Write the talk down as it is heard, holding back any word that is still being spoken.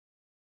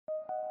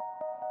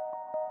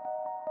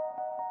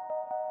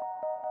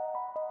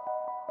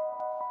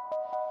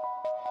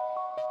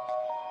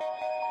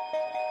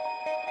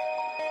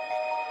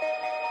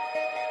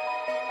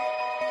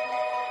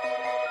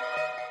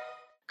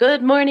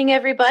Good morning,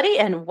 everybody,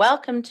 and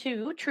welcome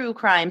to True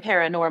Crime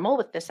Paranormal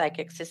with the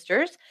Psychic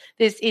Sisters.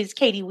 This is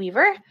Katie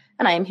Weaver,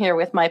 and I am here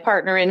with my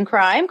partner in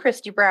crime,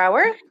 Christy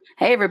Brower.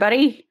 Hey,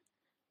 everybody.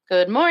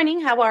 Good morning.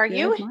 How are Good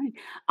you? morning.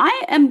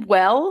 I am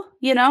well.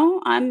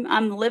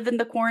 I'm living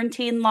the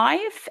quarantine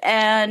life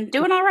and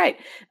doing all right.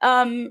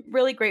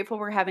 Really grateful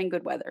we're having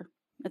good weather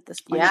at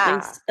this point.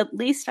 Yeah. At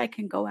least I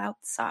can go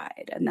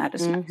outside, and that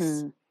is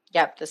nice.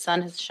 Yep, the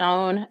sun has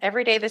shone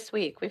every day this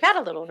week. We've had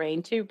a little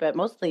rain too, but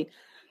mostly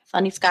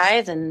sunny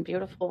skies and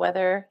beautiful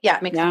weather. Yeah,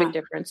 it makes a big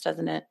difference,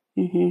 doesn't it?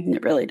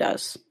 It really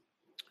does.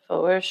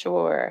 For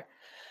sure.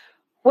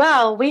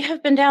 Well, we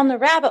have been down the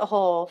rabbit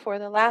hole for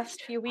the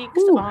last few weeks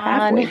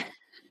on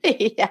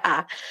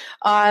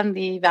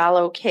the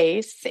Vallow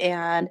case.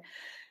 And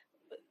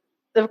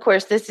of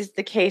course, this is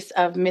the case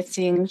of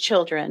missing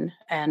children.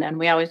 And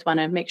we always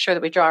want to make sure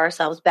that we draw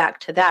ourselves back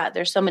to that.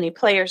 There's so many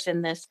players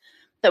in this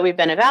that we've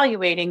been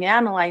evaluating,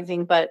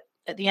 analyzing, but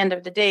at the end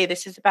of the day,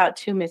 this is about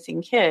two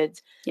missing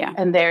kids. Yeah.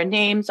 And their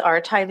names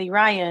are Tylee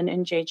Ryan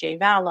and JJ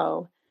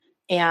Vallow.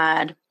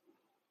 And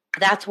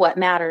that's what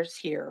matters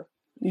here.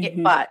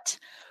 But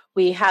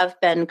we have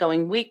been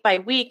going week by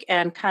week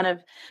and kind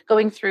of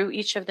going through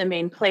each of the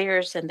main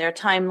players and their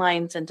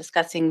timelines and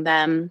discussing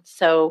them.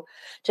 So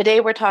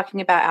today we're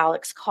talking about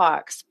Alex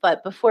Cox.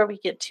 But before we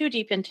get too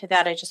deep into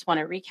that, I just want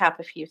to recap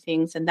a few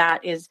things. And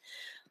that is,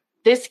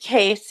 this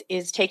case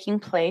is taking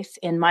place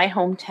in my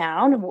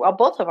hometown, well,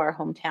 both of our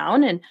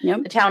hometown, and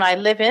the town I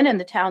live in and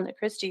the town that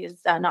Christy is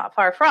not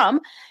far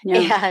from.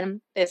 And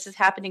this is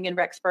happening in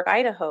Rexburg,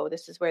 Idaho.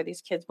 This is where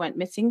these kids went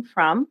missing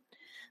from.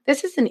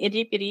 This is an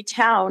itty bitty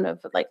town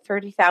of like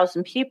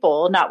 30,000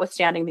 people,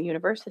 notwithstanding the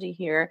university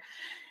here.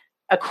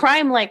 A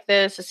crime like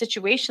this, a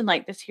situation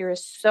like this here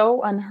is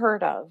so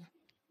unheard of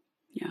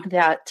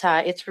that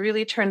it's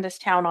really turned this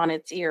town on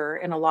its ear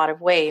in a lot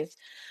of ways.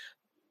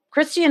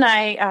 Christy and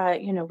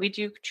I, we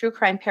do True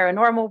Crime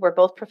Paranormal. We're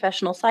both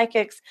professional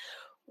psychics.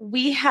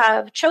 We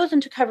have chosen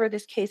to cover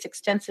this case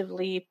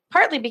extensively,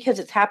 partly because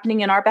it's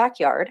happening in our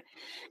backyard,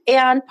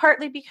 and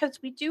partly because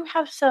we do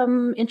have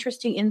some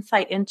interesting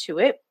insight into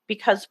it,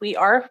 because we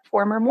are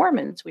former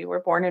Mormons. We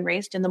were born and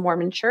raised in the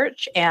Mormon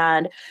church,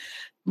 and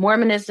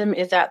Mormonism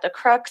is at the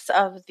crux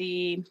of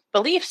the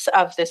beliefs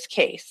of this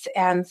case.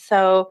 And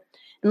so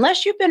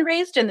unless you've been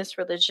raised in this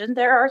religion,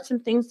 there are some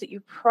things that you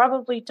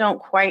probably don't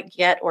quite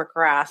get or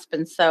grasp.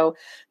 And so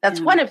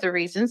that's one of the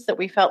reasons that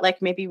we felt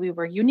like maybe we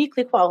were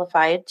uniquely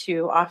qualified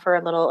to offer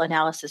a little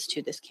analysis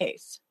to this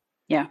case.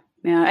 Yeah.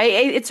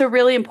 It's a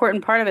really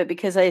important part of it,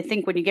 because I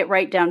think when you get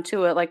right down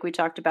to it, like we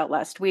talked about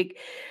last week,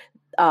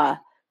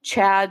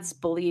 Chad's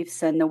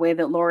beliefs and the way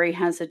that Lori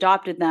has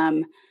adopted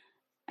them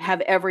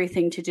have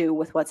everything to do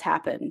with what's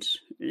happened.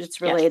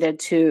 It's related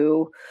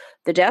to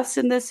the deaths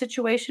in this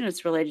situation.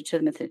 It's related to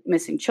the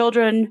missing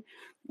children.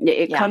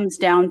 It comes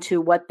down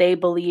to what they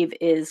believe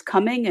is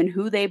coming and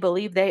who they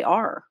believe they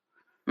are.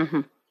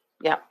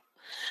 Yeah.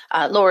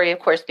 Lori, of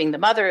course, being the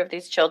mother of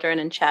these children,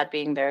 and Chad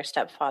being their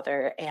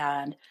stepfather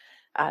and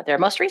their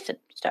most recent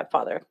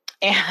stepfather.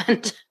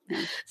 And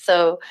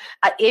so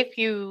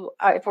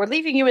if we're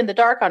leaving you in the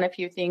dark on a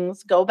few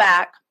things, go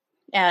back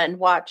and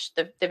watch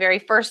the very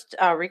first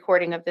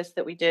recording of this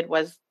that we did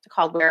was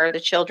called Where Are the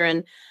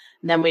Children?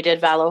 And then we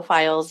did Vallow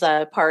Files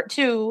Part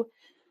 2,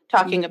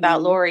 talking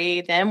about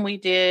Lori. Then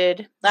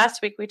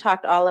last week we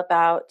talked all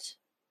about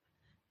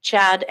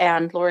Chad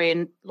and Lori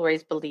and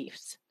Lori's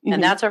beliefs.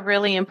 And that's a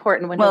really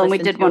important one. Well, and we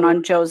did one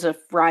on Joseph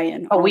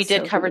Ryan. Oh, we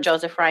did cover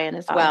Joseph Ryan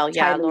as well.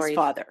 Lori's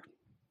father.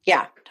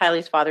 Yeah,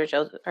 Tylee's father,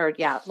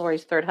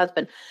 Lori's third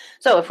husband.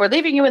 So if we're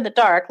leaving you in the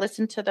dark,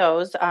 listen to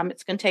those.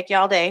 It's going to take you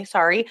all day.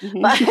 Sorry,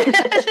 but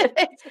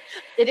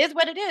it is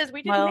what it is.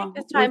 We didn't make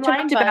this timeline. We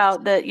talked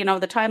about that.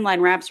 The timeline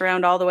wraps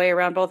around all the way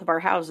around both of our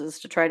houses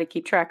to try to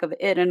keep track of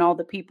it and all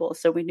the people.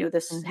 So we knew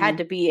this had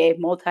to be a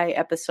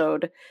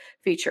multi-episode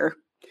feature,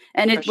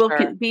 and it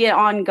will be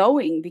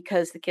ongoing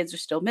because the kids are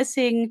still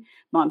missing.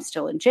 Mom's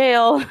still in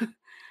jail.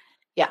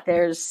 Yeah,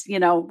 there's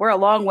we're a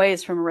long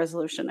ways from a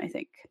resolution, I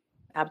think.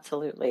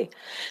 Absolutely.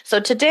 So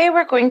today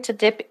we're going to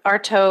dip our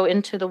toe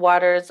into the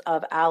waters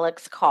of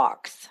Alex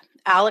Cox.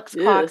 Alex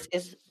Cox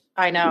is,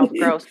 I know,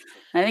 gross.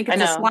 I think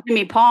it's a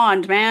slimy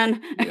pond,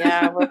 man.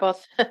 Yeah, we're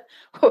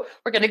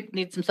going to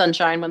need some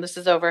sunshine when this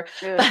is over.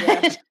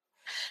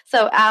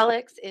 So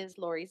Alex is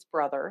Lori's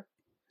brother,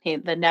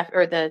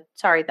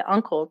 the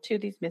uncle to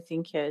these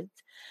missing kids.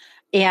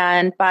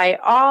 And by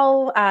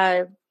all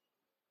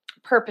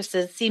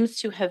purposes seems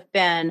to have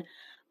been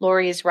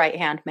Lori's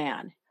right-hand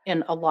man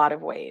in a lot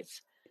of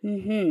ways.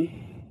 The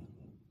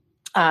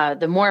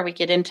more we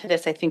get into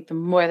this, I think the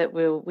more that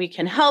we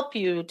can help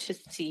you to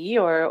see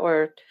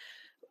or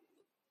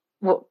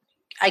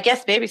I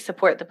guess maybe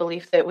support the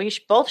belief that we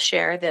both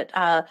share,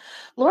 that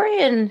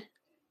Lori and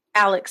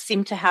Alex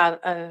seem to have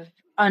an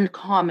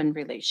uncommon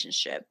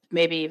relationship,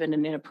 maybe even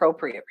an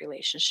inappropriate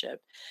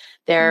relationship.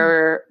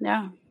 There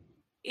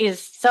is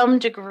some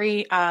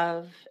degree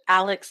of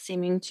Alex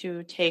seeming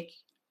to take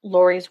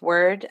Lori's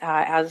word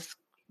as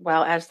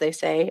well, as they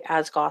say,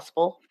 as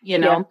gospel,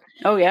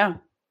 Oh, yeah.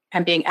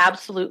 and being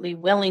absolutely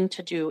willing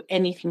to do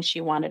anything she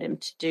wanted him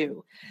to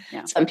do.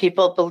 Yeah. Some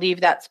people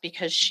believe that's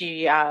because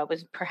she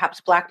was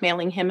perhaps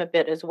blackmailing him a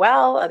bit as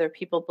well. Other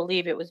people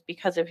believe it was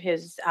because of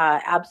his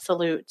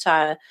absolute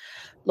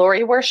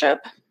Lori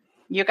worship.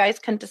 You guys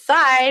can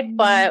decide,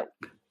 but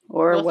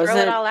or was throw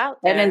it all out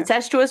there. An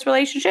incestuous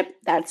relationship?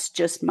 That's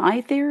just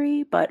my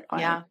theory, but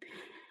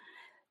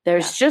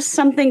there's just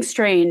something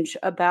strange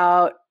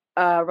about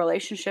a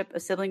relationship, a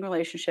sibling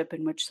relationship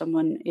in which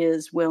someone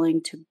is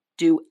willing to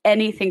do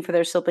anything for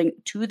their sibling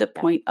to the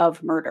point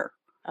of murder.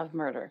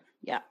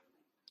 Yeah.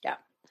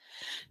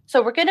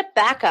 So we're going to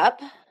back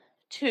up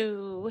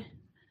to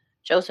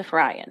Joseph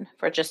Ryan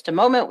for just a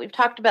moment. We've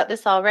talked about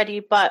this already,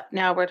 but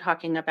now we're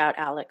talking about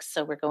Alex,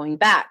 so we're going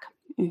back.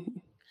 Mm-hmm.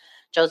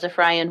 Joseph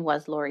Ryan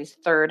was Lori's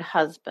third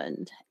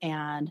husband,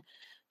 and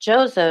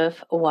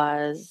Joseph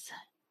was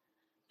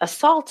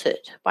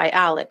assaulted by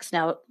Alex.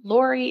 Now,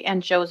 Lori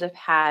and Joseph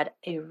had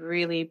a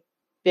really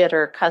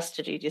bitter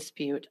custody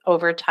dispute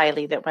over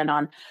Tylee that went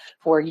on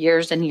for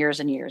years and years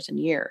and years and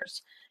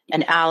years.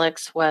 And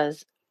Alex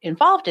was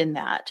involved in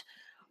that.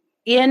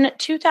 In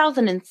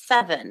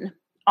 2007,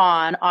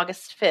 on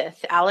August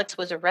 5th, Alex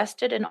was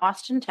arrested in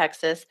Austin,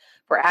 Texas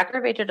for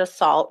aggravated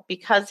assault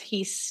because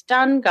he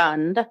stun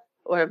gunned,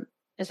 or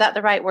is that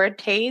the right word?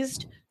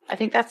 Tased? I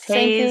think that's the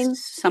same thing.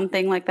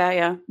 Something like that,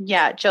 yeah.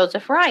 Yeah,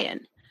 Joseph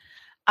Ryan.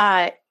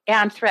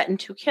 And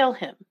threatened to kill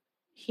him.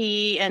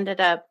 He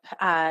ended up,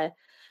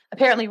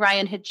 apparently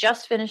Ryan had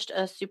just finished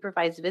a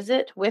supervised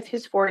visit with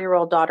his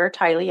 4-year-old daughter,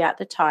 Tylee, at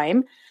the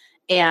time,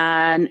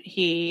 and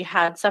he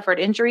had suffered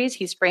injuries.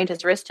 He sprained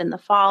his wrist in the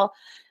fall.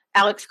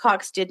 Alex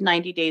Cox did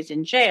 90 days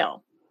in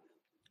jail.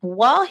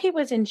 While he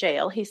was in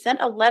jail, he sent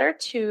a letter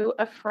to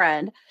a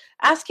friend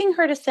asking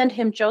her to send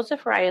him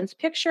Joseph Ryan's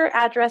picture,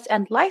 address,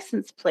 and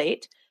license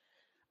plate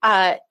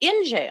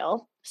in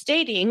jail,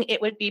 stating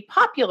it would be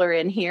popular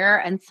in here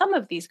and some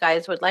of these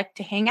guys would like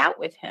to hang out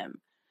with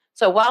him.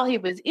 So while he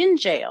was in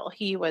jail,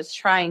 he was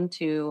trying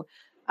to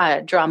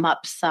drum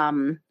up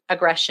some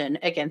aggression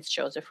against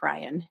Joseph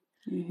Ryan.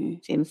 Mm-hmm.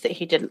 Seems that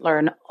he didn't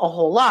learn a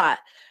whole lot.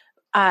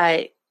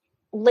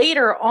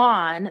 Later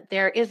on,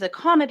 there is a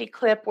comedy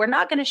clip. We're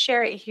not going to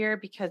share it here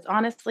because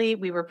honestly,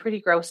 we were pretty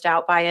grossed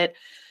out by it.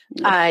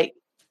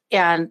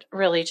 And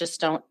really just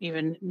don't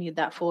even need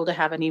that fool to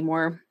have any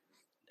more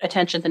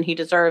attention than he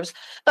deserves.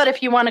 But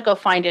if you want to go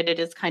find it, it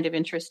is kind of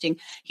interesting.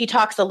 He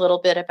talks a little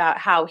bit about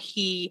how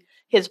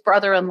his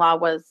brother-in-law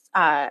was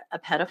a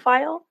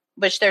pedophile,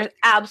 which there's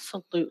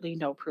absolutely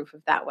no proof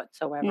of that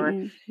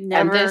whatsoever.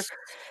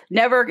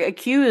 Never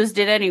accused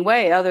in any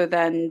way other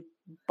than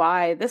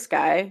by this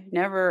guy,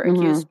 never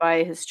accused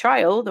by his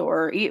child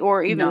or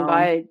even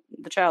by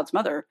the child's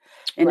mother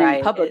in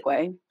any public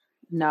way.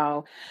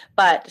 No,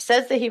 but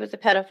says that he was a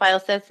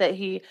pedophile, says that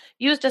he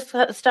used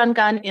a stun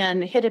gun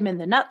and hit him in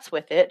the nuts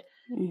with it,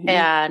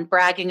 and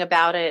bragging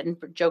about it and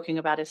joking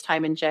about his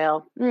time in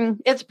jail.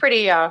 It's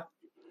pretty,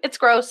 it's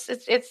gross.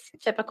 It's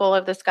typical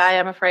of this guy,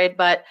 I'm afraid.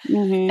 But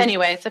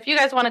anyway, so if you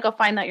guys want to go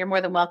find that, you're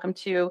more than welcome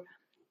to.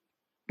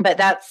 But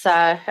that's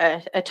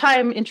a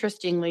time,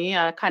 interestingly,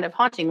 kind of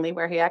hauntingly,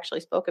 where he actually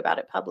spoke about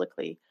it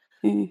publicly.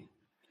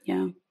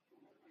 Yeah.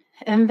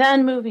 And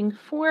then moving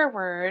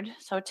forward,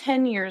 so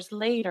 10 years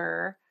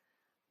later,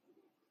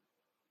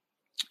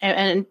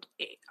 and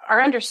our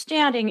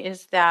understanding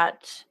is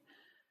that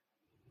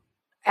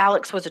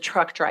Alex was a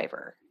truck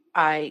driver.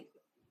 I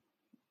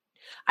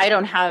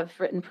don't have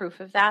written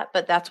proof of that,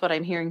 but that's what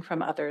I'm hearing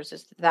from others,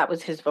 is that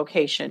was his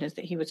vocation, is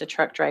that he was a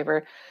truck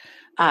driver.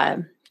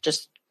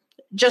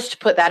 Just to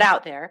put that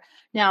out there.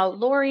 Now,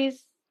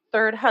 Lori's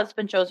third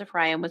husband, Joseph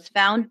Ryan, was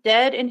found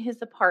dead in his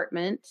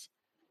apartment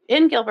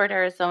in Gilbert,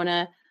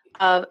 Arizona,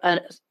 of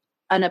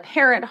an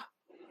apparent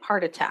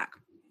heart attack.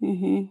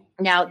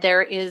 Now,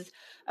 there is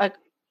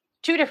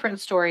two different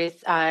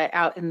stories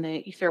out in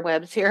the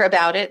etherwebs here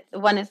about it.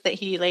 One is that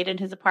he laid in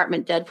his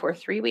apartment dead for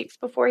 3 weeks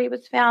before he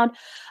was found.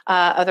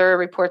 Other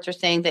reports are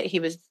saying that he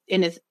was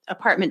in his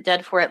apartment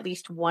dead for at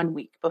least 1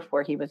 week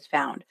before he was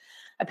found.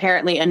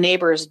 Apparently, a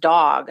neighbor's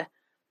dog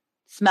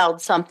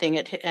smelled something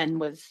and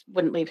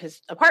wouldn't leave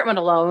his apartment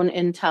alone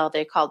until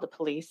they called the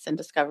police and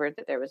discovered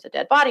that there was a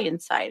dead body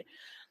inside.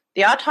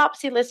 The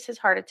autopsy lists his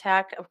heart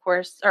attack, of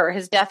course, or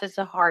his death as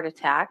a heart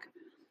attack,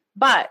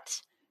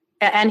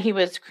 and he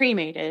was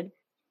cremated.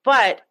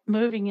 But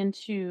moving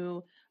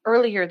into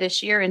earlier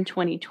this year in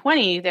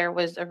 2020, there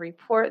was a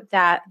report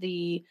that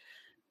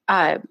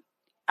either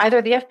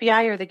the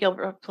FBI or the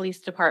Gilbert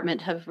Police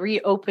Department have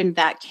reopened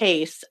that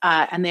case,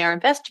 and they are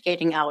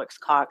investigating Alex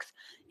Cox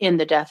in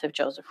the death of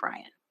Joseph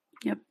Ryan.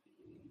 Yep.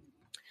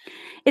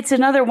 It's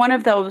another one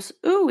of those,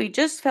 he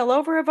just fell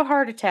over of a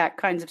heart attack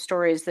kinds of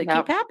stories that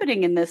keep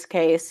happening in this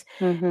case.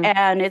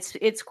 And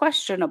it's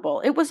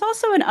questionable. It was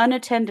also an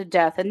unattended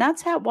death. And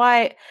that's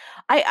why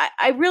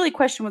I really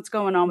question what's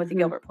going on with the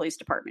Gilbert Police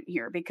Department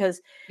here,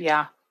 because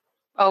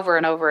over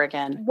and over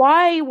again.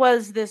 Why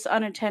was this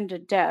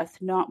unattended death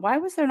why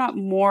was there not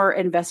more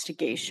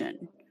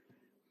investigation?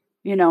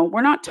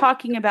 We're not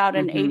talking about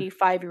an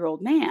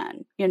 85-year-old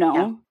man,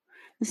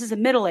 This is a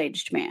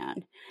middle-aged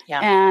man. Yeah.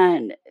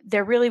 And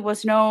there really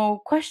was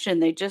no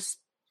question. They just,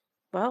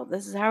 well,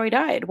 this is how he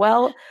died.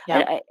 Well,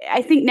 Yeah.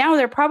 I think now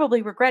they're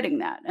probably regretting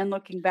that and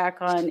looking back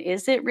on,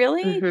 is it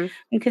really? Mm-hmm.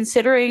 And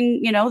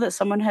considering, that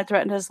someone had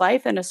threatened his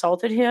life and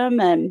assaulted him,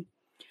 and,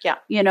 Yeah.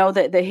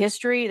 the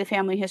history, the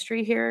family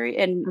history here,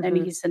 and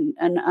Mm-hmm. he's an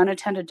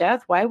unattended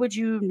death. Why would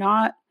you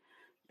not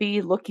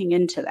be looking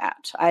into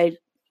that?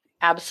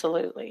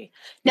 Absolutely.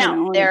 You Now,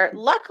 know,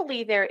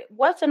 luckily there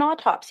was an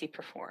autopsy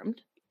performed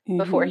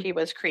before mhm. he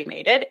was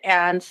cremated,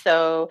 and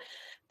so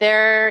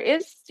there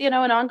is, an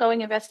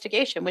ongoing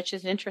investigation, which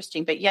is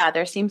interesting. But yeah,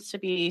 there seems to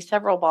be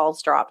several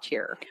balls dropped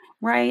here.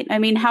 Right. I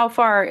mean, how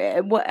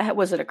far, what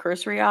was it, a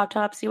cursory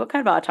autopsy? What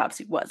kind of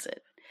autopsy was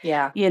it?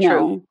 Yeah, You true.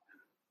 know,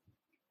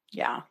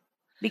 Yeah.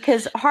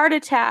 because heart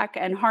attack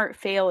and heart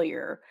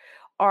failure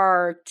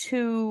are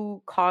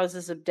two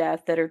causes of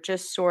death that are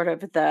just sort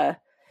of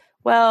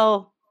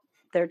well,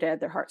 they're dead,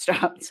 their heart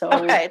stopped. So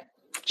Okay.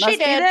 She must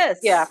be did.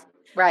 Yeah. this,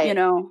 Right.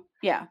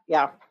 yeah.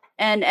 Yeah.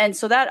 And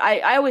so that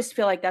I always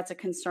feel like that's a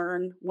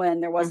concern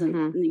when there wasn't,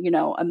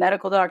 Mm-hmm. a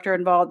medical doctor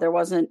involved, there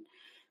wasn't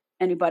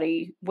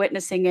anybody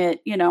witnessing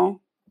it,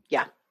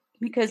 Yeah.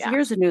 because Yeah.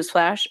 here's a news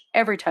flash,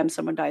 every time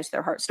someone dies,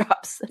 their heart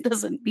stops. That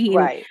doesn't mean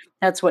Right.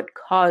 that's what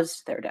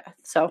caused their death.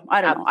 So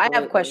I don't know. I have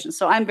Absolutely. questions.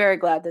 So I'm very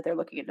glad that they're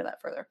looking into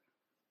that further.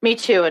 Me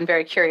too, and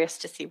very curious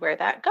to see where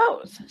that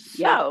goes.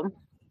 Yeah. So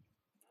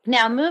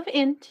now we're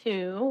going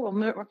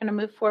to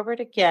move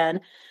forward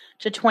again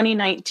to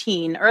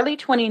 2019. Early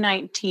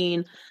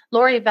 2019,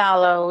 Lori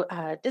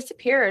Vallow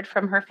disappeared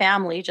from her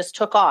family, just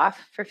took off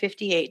for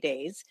 58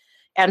 days.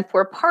 And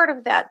for part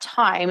of that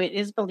time, it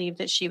is believed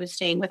that she was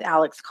staying with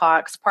Alex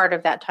Cox. Part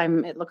of that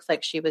time, it looks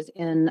like she was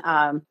in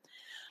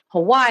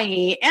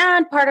Hawaii.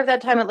 And part of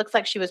that time, it looks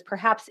like she was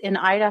perhaps in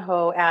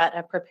Idaho at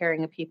a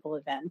Preparing a People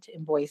event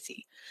in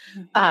Boise.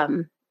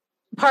 Mm-hmm.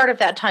 Part of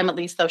that time, at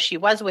least, though, she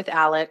was with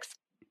Alex.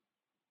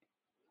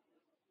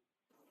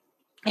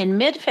 In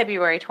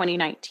mid-February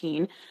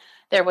 2019,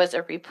 there was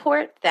a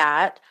report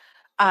that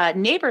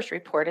neighbors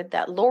reported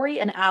that Lori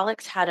and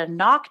Alex had a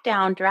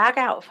knockdown,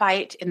 drag-out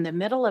fight in the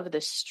middle of the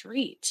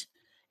street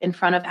in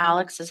front of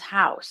Alex's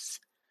house.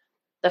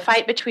 The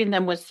fight between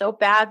them was so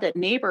bad that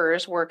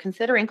neighbors were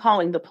considering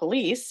calling the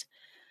police.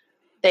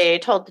 They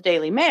told the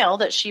Daily Mail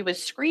that she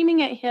was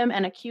screaming at him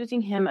and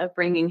accusing him of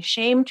bringing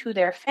shame to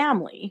their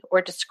family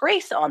or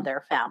disgrace on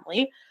their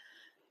family.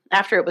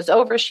 After it was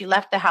over, she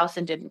left the house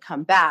and didn't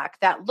come back.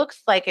 That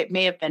looks like it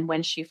may have been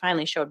when she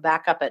finally showed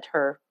back up at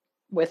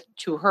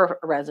to her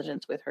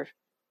residence with her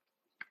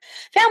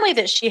family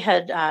that she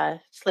had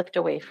slipped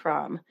away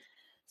from.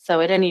 So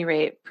at any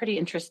rate, pretty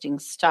interesting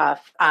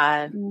stuff.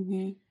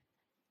 Mm-hmm.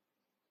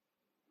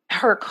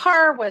 Her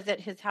car was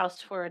at his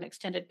house for an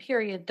extended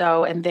period,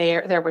 though, and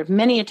there were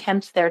many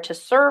attempts there to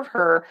serve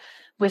her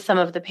with some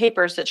of the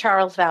papers that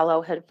Charles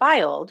Vallow had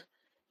filed,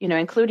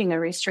 including a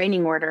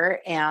restraining order.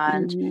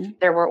 And Mm-hmm.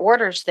 there were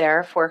orders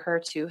there for her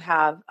to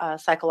have a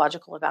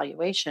psychological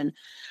evaluation.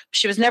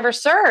 She was never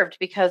served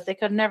because they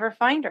could never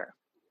find her,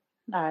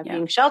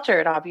 being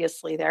sheltered,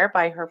 obviously, there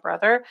by her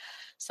brother.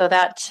 So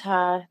that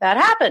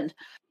happened.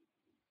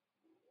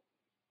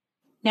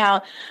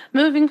 Now,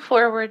 moving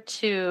forward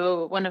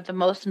to one of the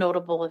most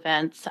notable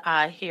events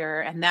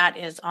here, and that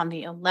is on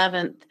the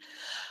 11th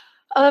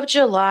of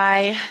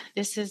July.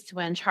 This is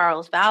when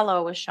Charles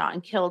Vallow was shot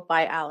and killed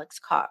by Alex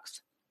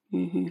Cox.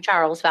 Mm-hmm.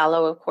 Charles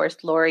Vallow, of course,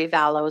 Lori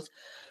Vallow's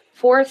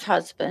fourth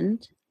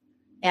husband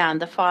and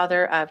the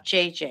father of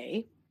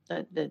JJ,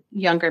 the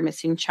younger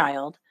missing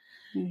child.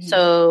 Mm-hmm.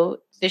 So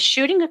the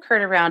shooting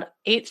occurred around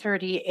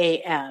 8:30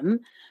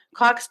 a.m.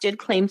 Cox did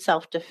claim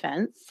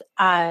self-defense.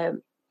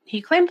 He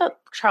claimed that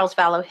Charles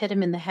Vallow hit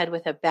him in the head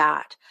with a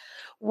bat.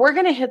 We're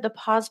going to hit the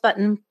pause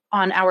button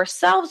on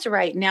ourselves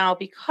right now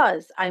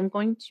because I'm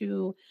going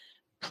to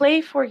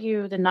play for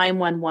you the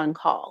 911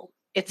 call.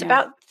 It's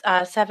about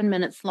 7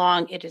 minutes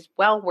long. It is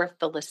well worth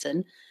the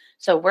listen.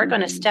 So we're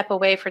going to step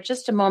away for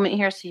just a moment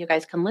here so you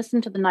guys can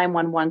listen to the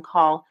 911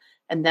 call,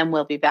 and then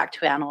we'll be back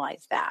to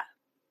analyze that.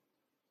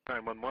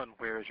 911,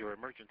 where is your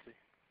emergency?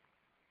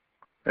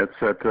 It's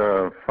at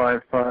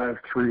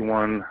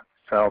 5531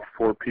 South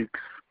Four Peaks.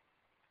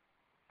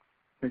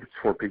 I think it's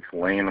Four Peaks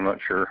Lane, I'm not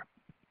sure.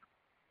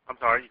 I'm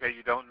sorry, you say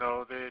you don't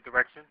know the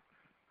direction?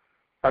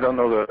 I don't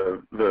know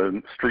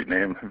the street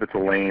name, if it's a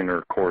lane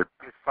or court.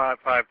 It's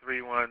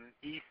 5531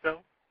 East, though?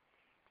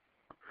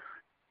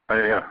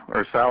 Yeah,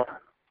 or South?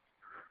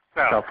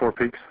 South Four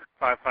Peaks?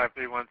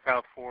 5531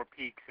 South Four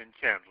Peaks in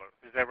Chandler.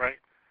 Is that right?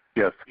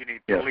 Yes. You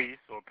need police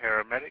or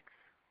paramedics?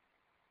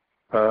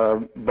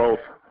 Both.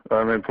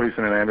 I'm in police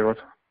and an ambulance.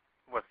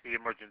 What's the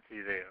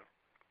emergency there?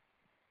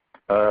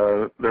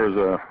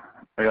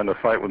 I got in a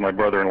fight with my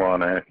brother-in-law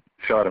and I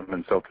shot him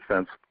in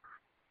self-defense.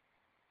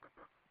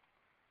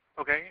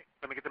 Okay,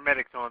 let me get the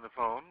medics on the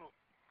phone.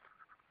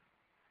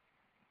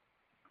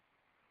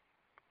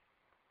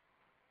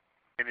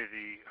 And is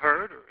he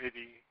hurt or is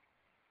he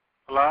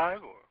alive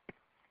or?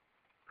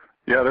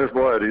 Yeah, there's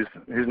blood.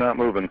 He's not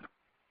moving.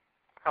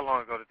 How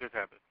long ago did this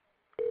happen?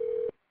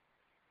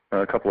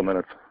 A couple of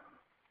minutes.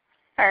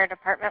 Fire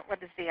department,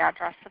 what is the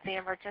address of the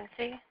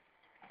emergency?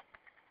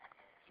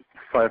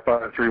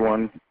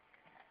 5531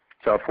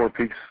 South Four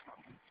Peaks.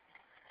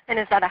 And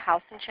is that a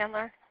house in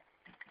Chandler?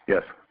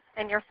 Yes.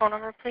 And your phone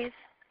number, please?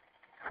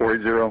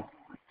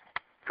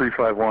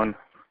 480-351-9120.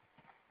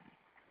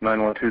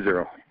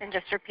 And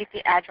just repeat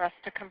the address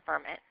to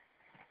confirm it.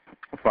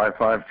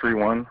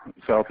 5531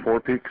 South Four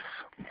Peaks.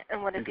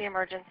 And what is the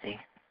emergency?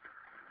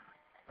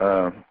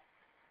 I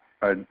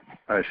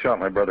shot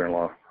my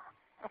brother-in-law.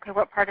 Okay,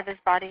 what part of his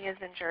body is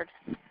injured?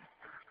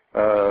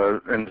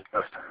 In the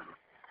chest.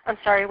 I'm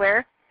sorry,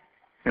 where?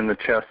 In the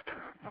chest.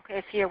 Okay,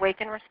 is he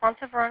awake and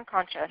responsive or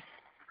unconscious?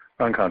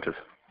 Unconscious.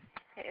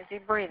 Okay, is he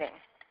breathing?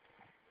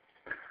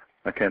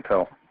 I can't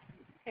tell.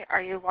 Okay,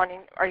 are you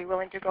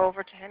willing to go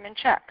over to him and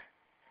check?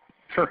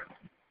 Sure.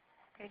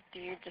 Okay, do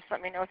you just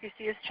let me know if you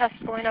see his chest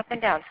going up and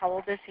down? How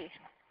old is he?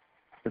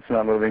 It's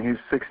not moving. He's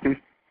 60.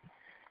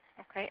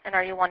 Okay, and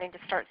are you wanting to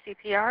start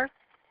CPR?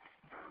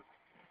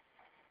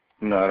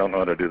 No, I don't know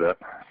how to do that.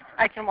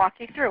 I can walk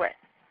you through it.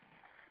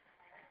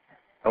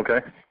 Okay.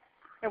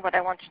 And what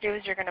I want you to do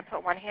is you're going to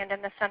put one hand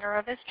in the center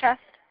of his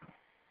chest.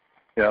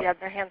 Yeah. The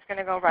other hand's going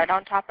to go right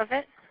on top of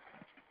it.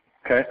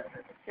 Okay.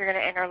 You're going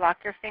to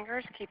interlock your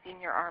fingers, keeping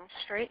your arms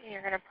straight, and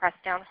you're going to press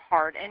down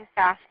hard and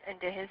fast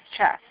into his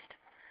chest.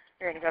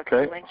 You're going to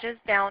go 2 inches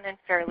down and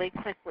fairly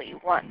quickly.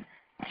 1,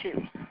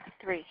 2,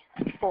 3,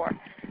 4,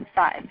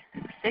 5,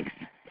 6,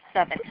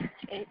 7,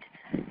 8,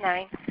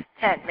 9,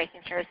 10,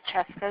 making sure his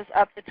chest goes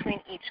up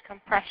between each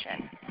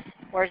compression.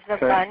 Where's the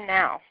gun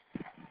now?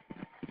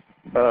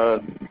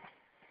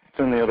 It's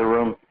in the other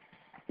room.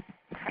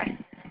 Okay.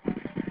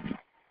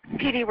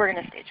 PD, we're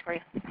going to stage for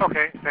you.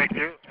 Okay, thank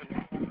you.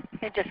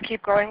 Okay, just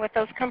keep going with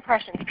those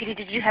compressions. PD,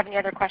 did you have any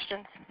other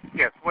questions?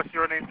 Yes, what's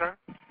your name, sir?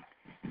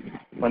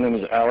 My name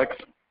is Alex.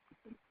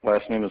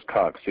 Last name is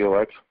Cox,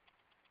 C-O-X.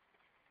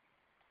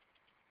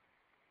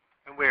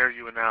 And where are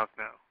you in the house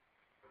now?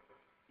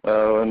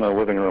 In the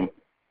living room.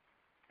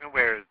 And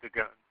where is the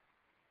gun?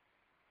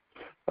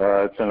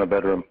 It's in a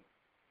bedroom.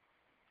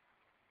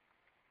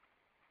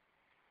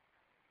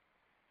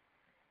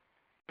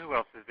 Who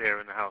else is there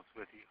in the house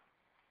with you?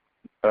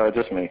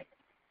 Just me.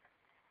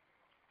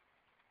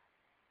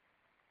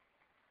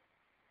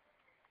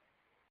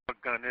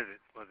 What gun is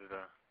it? Was it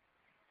a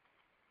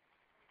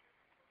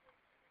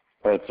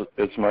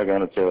It's my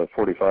gun. It's a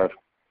 45.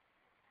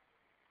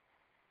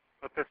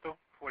 pistol?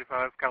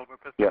 45 caliber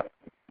pistol? Yeah.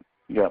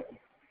 Yeah.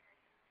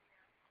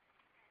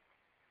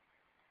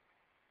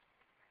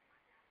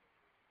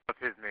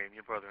 What's his name,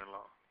 your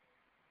brother-in-law?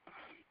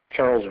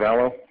 Charles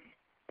Vallow.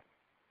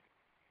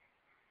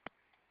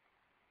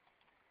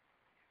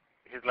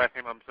 His last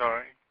name, I'm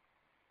sorry?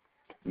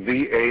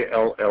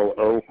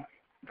 V-A-L-L-O.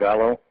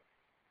 Vallow.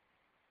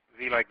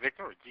 V like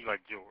Victor or G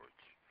like George?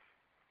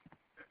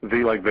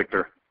 V like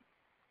Victor.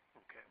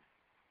 Okay.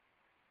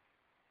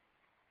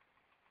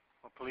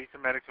 Well, police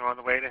and medics are on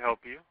the way to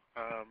help you.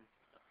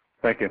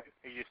 Thank you.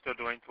 Are you still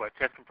doing,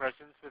 chest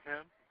compressions with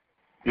him?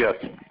 Yes.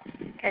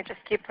 Okay, just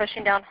keep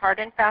pushing down hard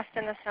and fast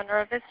in the center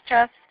of his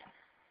chest.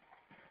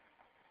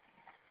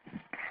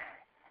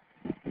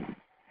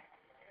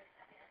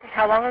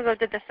 How long ago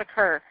did this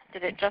occur?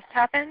 Did it just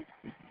happen?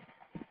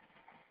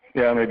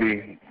 Yeah,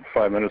 maybe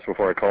 5 minutes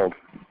before I called.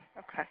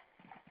 Okay.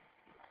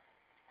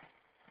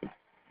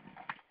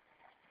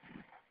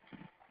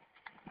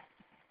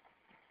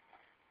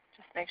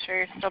 Just make sure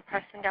you're still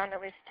pressing down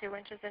at least 2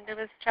 inches into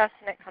his chest,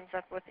 and it comes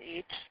up with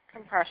each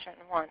compression.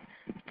 1,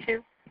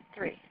 2,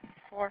 3,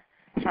 4,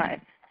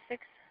 5,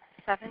 6,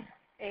 7,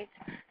 8,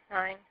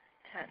 9,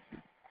 10.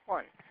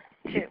 1,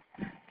 2,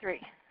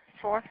 3,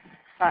 4,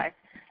 5,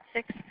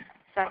 6,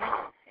 7,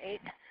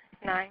 8,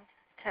 9,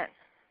 10.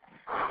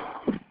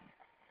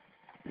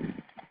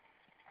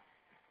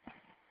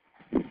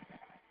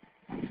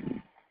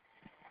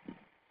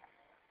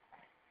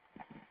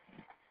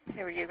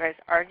 Okay, were you guys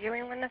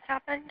arguing when this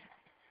happened?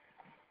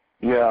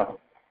 Yeah.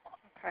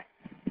 Okay.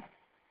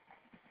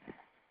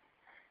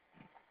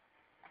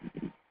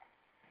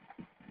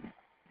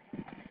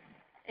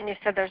 And you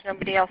said there's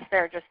nobody else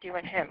there, just you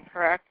and him,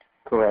 correct?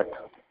 Correct.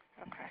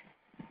 Okay.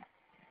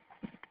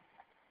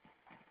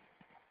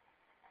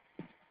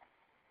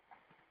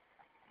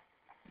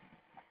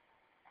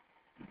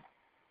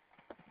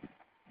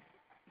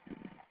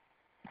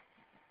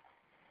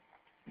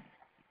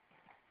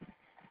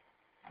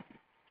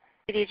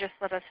 Could you just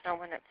let us know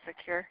when it's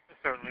secure?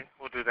 Certainly,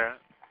 we'll do that.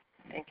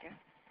 Thank you.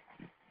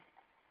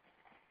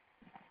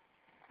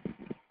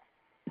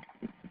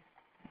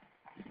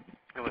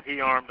 And was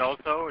he armed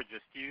also, or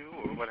just you,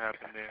 or what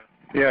happened there?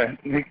 Yeah,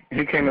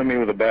 he came at me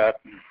with a bat.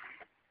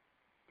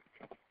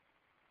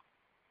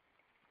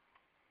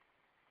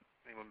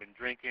 Anyone been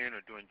drinking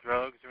or doing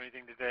drugs or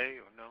anything today,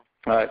 or no?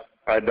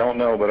 I don't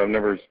know, but I've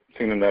never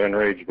seen him that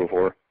enraged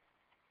before.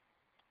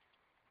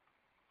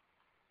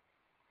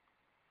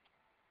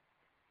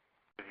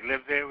 Does he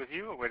live there with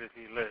you, or where does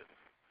he live?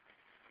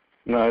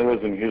 No, he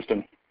lives in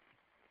Houston.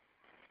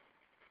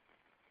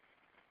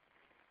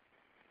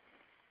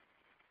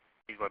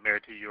 He's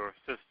married to your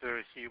sister.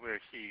 Is she? Where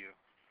is she?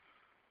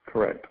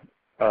 Correct.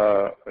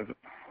 No,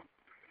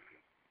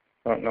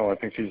 I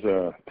think she's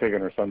taking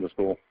her son to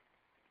school.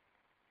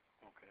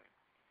 Okay.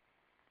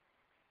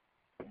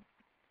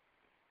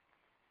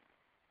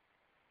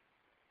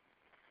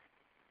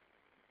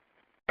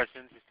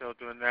 Questions? You still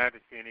doing that?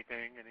 Did you see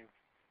anything? Any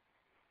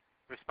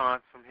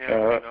response from him?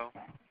 No?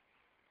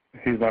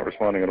 He's not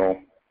responding at all.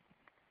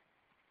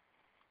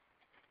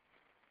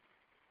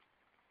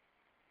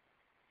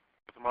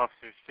 Some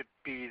officers should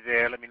be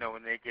there. Let me know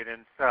when they get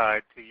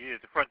inside to you.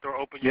 Is the front door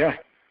open? Yeah.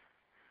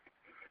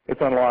 It's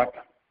unlocked.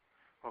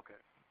 Okay.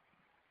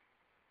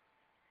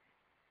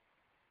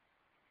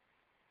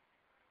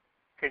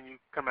 Can you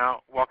come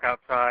out, walk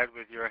outside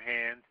with your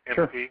hands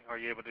empty? Sure. Are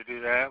you able to do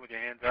that with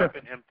your hands Sure. up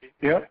and empty?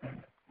 Yeah.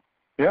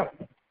 Yeah.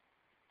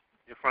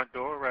 Your front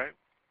door, right?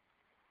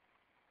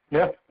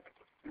 Yeah.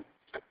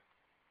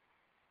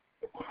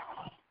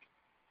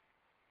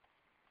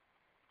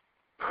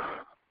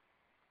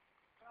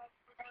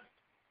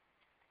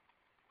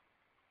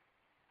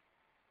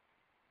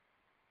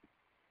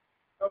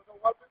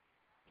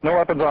 No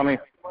weapons on me.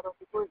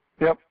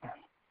 Yep.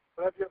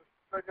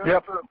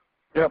 Yep.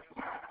 Yep.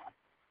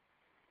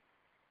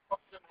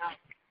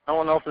 No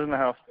one else is in the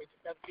house.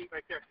 Have a seat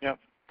right there. Yep.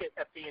 Get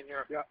FD in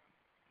here. Yeah.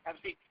 Have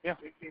a seat. Yeah.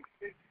 Get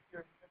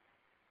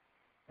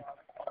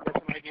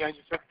some ID on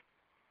you, sir.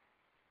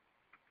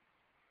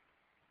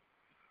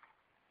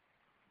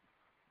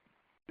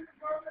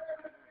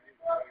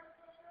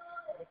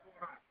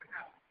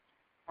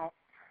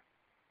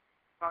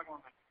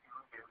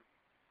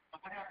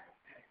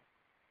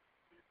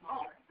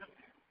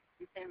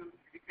 You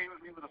came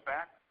with me with a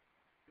bat?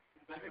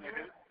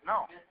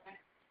 No.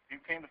 You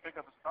came to pick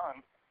up his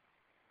son.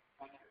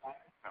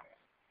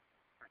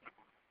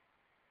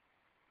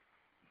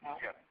 No.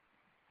 Yeah.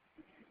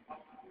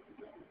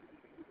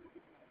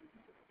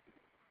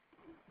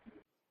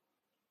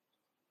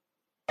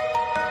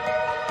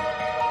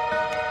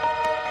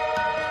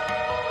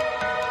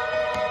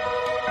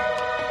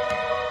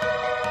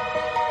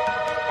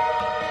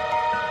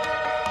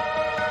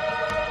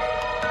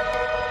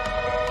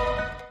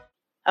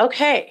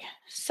 Okay,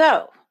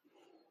 so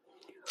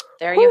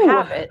there you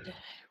have it,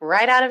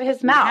 right out of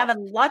his mouth.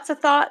 Having lots of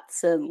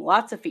thoughts and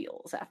lots of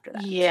feels after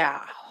that. Yeah,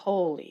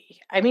 holy.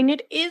 I mean,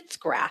 it is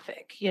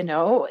graphic,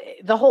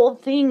 the whole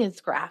thing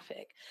is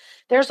graphic.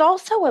 There's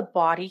also a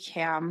body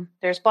cam.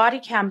 There's body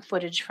cam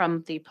footage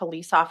from the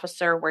police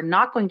officer. We're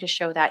not going to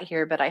show that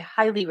here, but I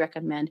highly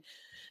recommend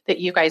that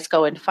you guys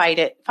go and find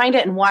it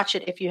and watch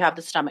it if you have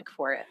the stomach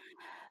for it.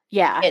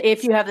 Yeah,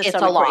 if you have the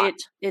stomach for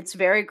it, it's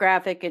very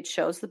graphic. It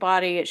shows the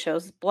body, it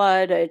shows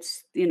blood.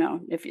 It's,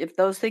 if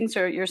those things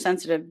you're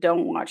sensitive,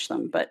 don't watch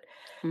them. But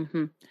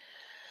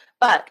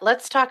But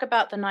let's talk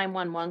about the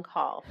 911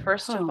 call.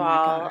 First of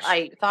all,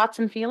 thoughts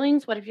and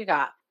feelings. What have you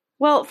got?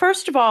 Well,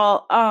 first of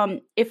all,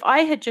 if I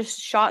had just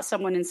shot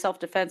someone in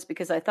self-defense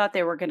because I thought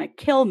they were going to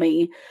kill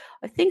me,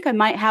 I think I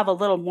might have a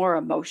little more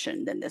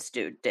emotion than this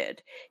dude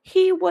did.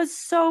 He was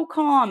so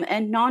calm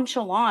and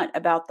nonchalant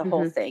about the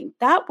whole thing.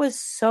 That was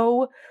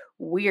so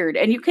weird.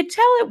 And you could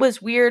tell it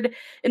was weird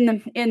in the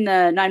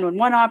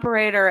 911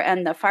 operator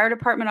and the fire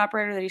department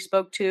operator that he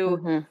spoke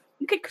to.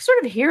 You could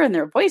sort of hear in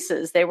their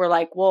voices. They were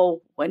like,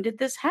 well, when did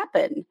this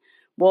happen?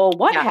 Well,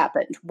 what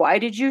happened? Why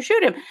did you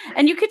shoot him?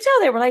 And you could tell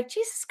they were like,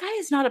 Jesus, this guy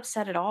is not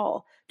upset at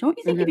all. Don't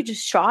you think if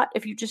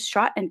you just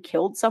shot and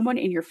killed someone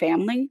in your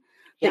family,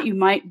 that you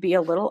might be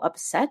a little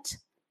upset?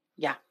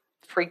 Yeah.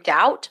 Freaked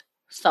out?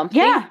 Something?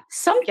 Yeah,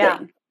 something. Yeah.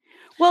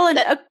 Well,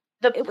 and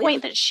the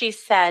point that she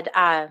said,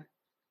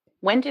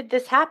 when did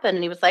this happen?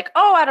 And he was like,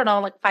 oh, I don't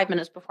know, like 5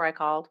 minutes before I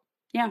called.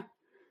 Yeah.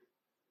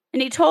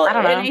 And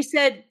he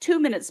said 2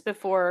 minutes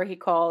before he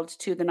called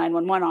to the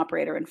 911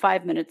 operator and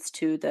 5 minutes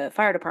to the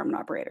fire department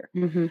operator.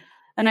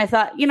 And I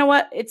thought, you know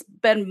what? It's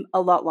been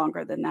a lot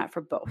longer than that for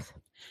both.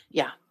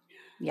 Yeah.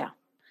 Yeah.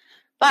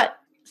 But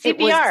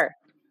CPR.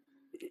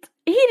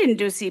 He didn't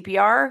do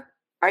CPR.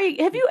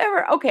 Have you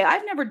ever,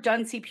 I've never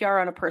done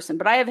CPR on a person,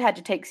 but I have had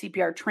to take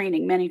CPR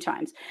training many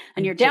times.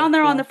 And you're down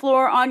there on the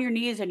floor on your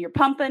knees and you're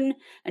pumping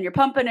and you're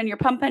pumping and you're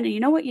pumping. And you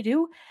know what you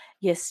do?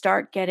 You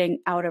start getting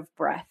out of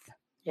breath.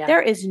 Yeah.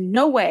 There is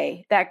no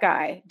way that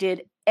guy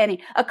did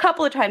a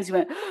couple of times he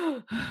went,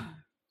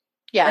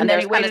 yeah, and then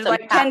he waited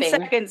like 10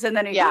 seconds and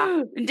then he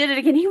and did it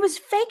again. He was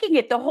faking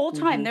it the whole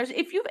time.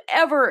 If you've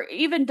ever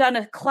even done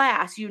a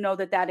class, you know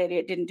that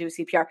idiot didn't do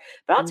CPR.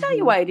 But I'll tell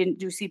you why I didn't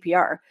do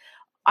CPR.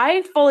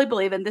 I fully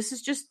believe, and this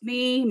is just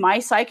me, my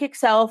psychic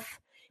self,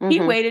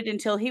 he waited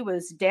until he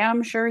was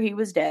damn sure he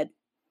was dead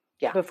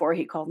before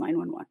he called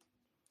 911.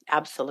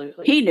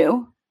 Absolutely. He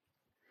knew.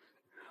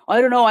 I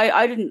don't know.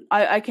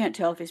 I can't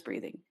tell if he's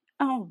breathing.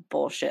 Oh,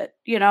 bullshit.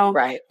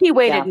 Right. He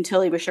waited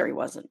until he was sure he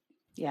wasn't.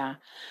 Yeah.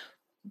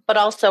 But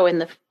also in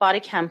the body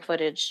cam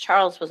footage,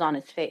 Charles was on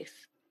his face.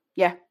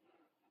 Yeah.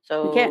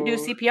 So you can't do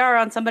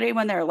CPR on somebody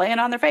when they're laying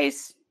on their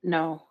face.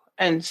 No.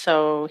 And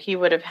so he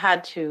would have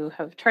had to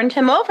have turned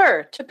him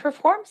over to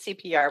perform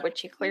CPR, which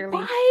he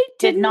clearly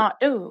did not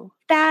do.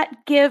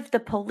 That give the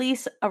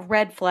police a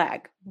red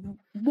flag.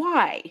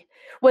 Why?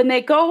 When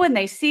they go and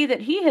they see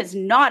that he has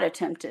not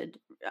attempted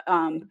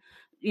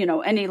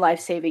any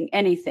life-saving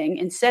anything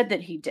and said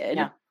that he did.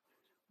 Yeah.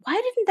 Why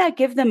didn't that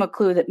give them a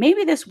clue that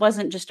maybe this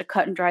wasn't just a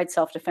cut and dried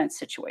self-defense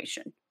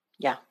situation?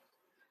 Yeah.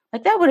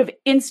 Like that would have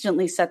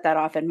instantly set that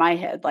off in my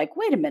head. Like,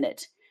 wait a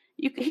minute,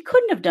 he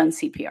couldn't have done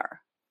CPR.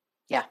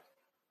 Yeah.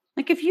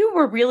 Like if you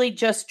were really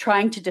just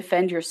trying to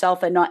defend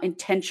yourself and not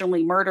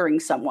intentionally murdering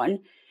someone,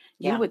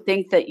 you would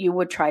think that you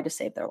would try to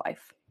save their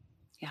life.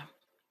 Yeah.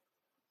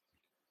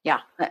 Yeah.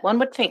 One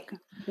would think.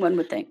 One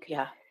would think.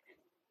 Yeah.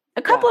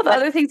 A couple of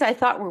other things I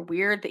thought were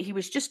weird that he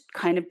was just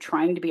kind of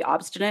trying to be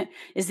obstinate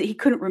is that he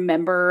couldn't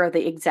remember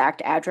the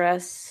exact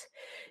address.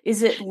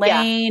 Is it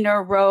lane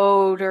or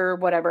road or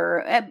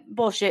whatever?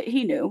 Bullshit.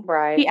 He knew.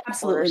 Right. He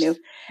absolutely knew.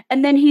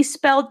 And then he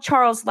spelled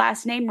Charles'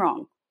 last name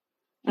wrong.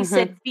 He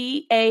said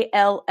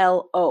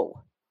Vallo.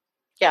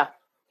 Yeah.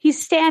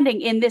 He's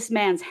standing in this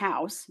man's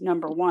house,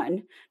 number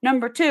one.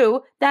 Number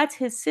two, that's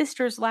his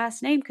sister's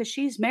last name because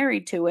she's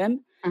married to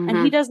him.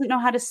 And he doesn't know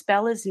how to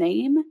spell his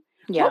name.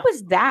 Yeah. What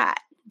was that?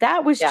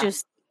 That was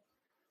just,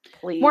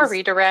 please. More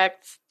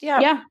redirects. Yeah.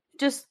 Yeah.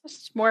 Just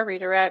more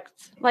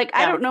redirects. Like,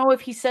 I don't know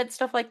if he said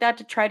stuff like that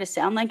to try to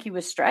sound like he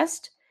was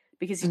stressed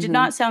because he did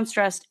not sound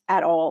stressed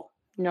at all.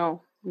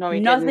 No,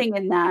 he Nothing didn't.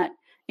 in that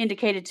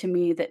indicated to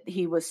me that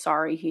he was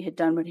sorry he had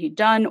done what he'd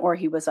done or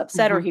he was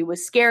upset or he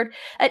was scared.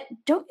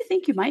 Don't you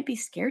think you might be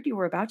scared you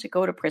were about to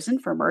go to prison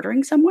for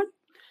murdering someone?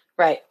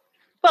 Right.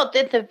 Well,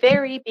 at the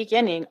very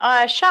beginning,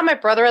 I shot my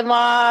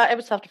brother-in-law. It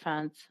was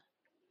self-defense.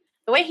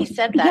 The way he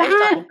said that,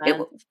 it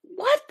was self-defense.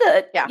 What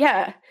the?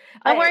 Yeah.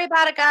 Don't worry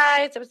about it,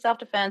 guys. It was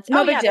self-defense.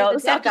 No big deal.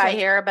 There's a dead guy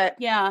here, but...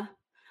 Yeah.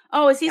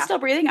 Oh, is he still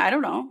breathing? I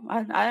don't know.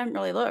 I haven't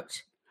really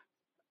looked.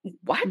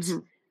 What?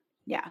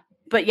 Yeah.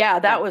 But yeah,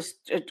 that was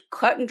a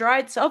cut and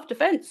dried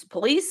self-defense.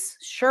 Police?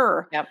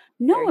 Sure. Yep.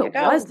 No, it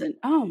wasn't.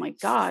 Oh my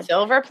God.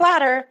 Silver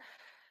platter.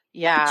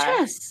 Yeah.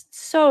 Just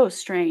so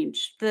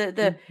strange.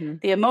 The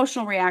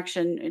emotional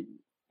reaction,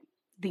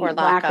 the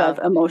lack of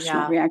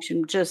emotional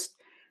reaction, just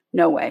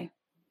no way.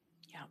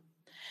 Yeah.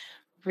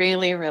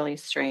 Really, really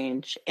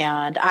strange.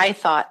 And I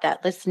thought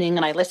that listening,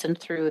 and I listened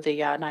through the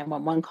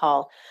 911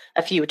 call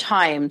a few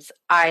times,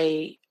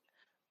 I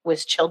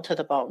was chilled to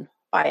the bone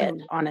by it,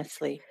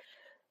 honestly.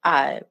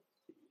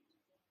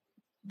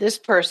 This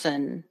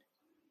person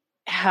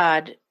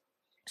had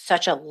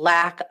such a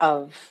lack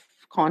of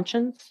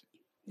conscience.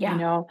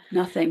 Yeah,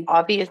 nothing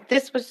obvious.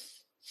 This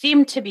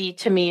seemed to be,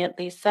 to me at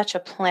least, such a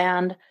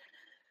planned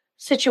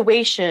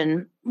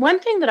situation. One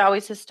thing that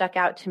always has stuck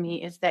out to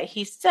me is that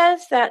he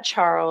says that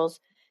Charles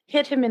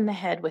hit him in the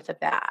head with a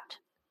bat.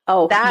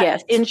 Oh,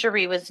 that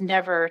injury was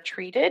never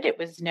treated. It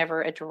was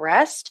never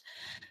addressed.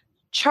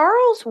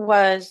 Charles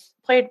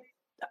played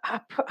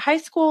high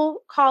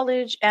school,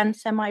 college, and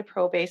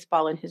semi-pro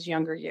baseball in his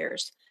younger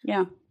years.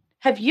 Yeah.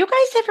 Have you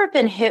guys ever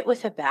been hit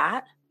with a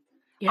bat?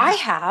 Yeah. I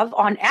have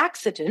on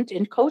accident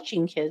in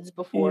coaching kids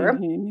before.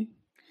 And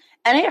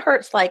it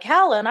hurts like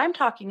hell. And I'm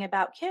talking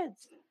about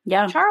kids.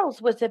 Yeah.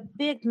 Charles was a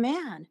big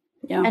man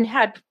and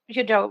had,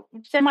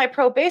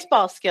 semi-pro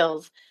baseball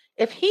skills.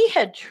 If he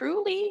had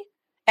truly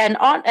and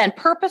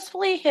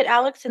purposefully hit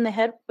Alex in the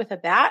head with a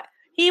bat,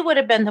 he would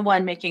have been the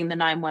one making the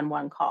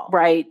 911 call.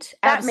 Right.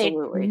 That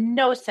Absolutely. made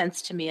no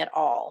sense to me at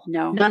all.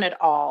 No. None at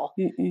all.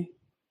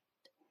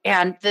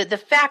 And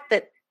the fact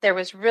that there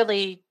was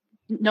really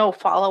no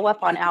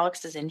follow-up on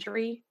Alex's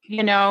injury,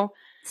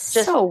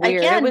 just so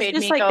weird. Again, it was made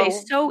just me like go, they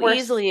so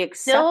easily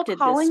accepted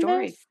this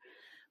story.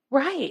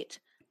 Right.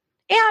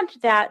 And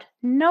that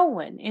no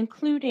one,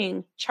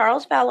 including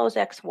Charles Vallow's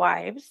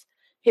ex-wives,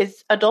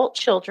 his adult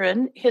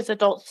children, his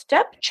adult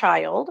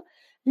stepchild,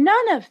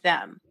 none of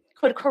them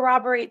could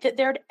corroborate that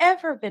there'd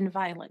ever been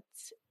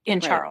violence in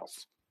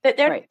Charles, that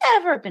there'd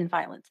ever been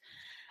violence.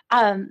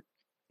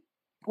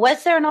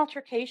 Was there an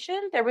altercation?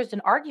 There was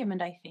an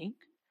argument, I think.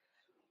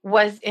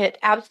 Was it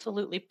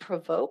absolutely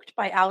provoked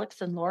by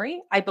Alex and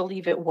Lori? I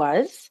believe it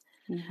was.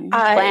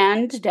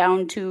 Planned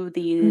down to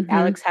the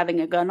Alex having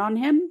a gun on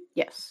him?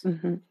 Yes.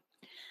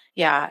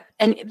 Yeah.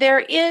 And there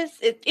is,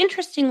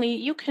 interestingly,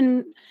 you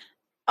can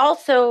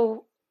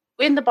also,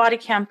 in the body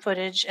cam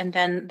footage, and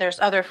then there's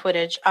other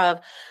footage of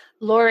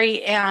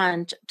Lori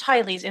and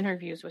Tylee's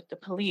interviews with the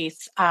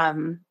police.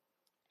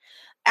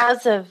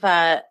 As of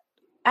a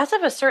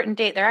certain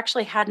date, there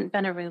actually hadn't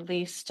been a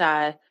released.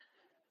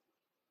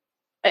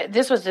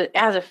 This was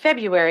as of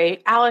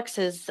February.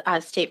 Alex's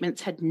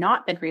statements had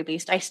not been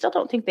released. I still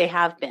don't think they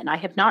have been. I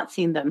have not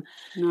seen them.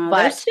 No,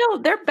 but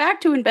they're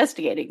back to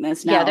investigating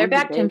this now. Yeah, they're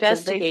back to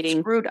investigating.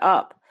 They screwed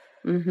up.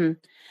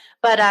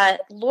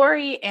 But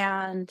Lori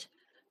and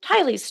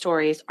Tylee's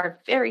stories are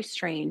very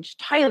strange.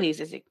 Tylee's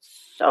is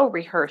so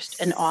rehearsed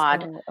and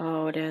odd.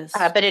 Oh, it is.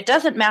 But it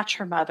doesn't match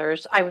her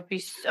mother's. I would be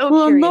so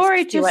curious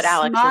Lori to see what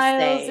Alex is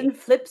saying. And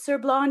flips her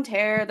blonde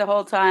hair the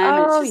whole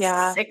time. Oh, it's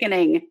just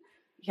sickening.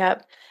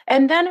 Yep.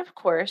 And then, of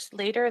course,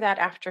 later that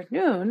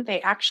afternoon,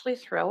 they actually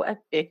throw a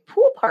big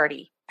pool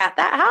party at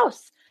that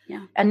house.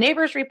 Yeah. And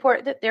neighbors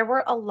report that there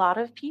were a lot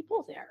of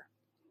people there.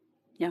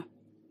 Yeah.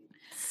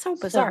 So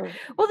bizarre.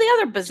 Well, the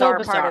other bizarre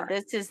part of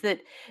this is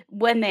that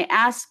when they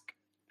ask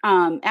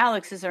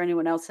Alex, is there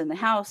anyone else in the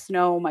house?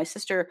 No, my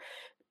sister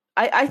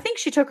I think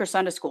she took her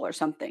son to school or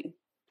something.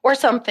 Or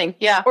something,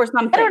 yeah. Or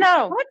something. I don't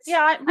know. What?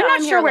 Yeah, I'm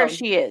not sure where alone.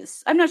 she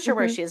is. I'm not sure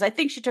where she is. I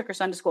think she took her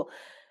son to school.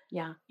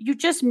 Yeah. You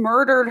just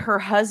murdered her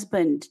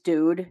husband,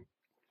 dude.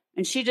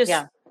 And she just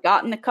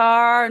got in the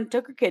car and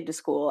took her kid to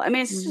school. I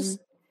mean, it's just,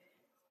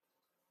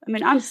 I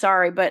mean, I'm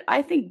sorry, but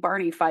I think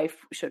Barney Fife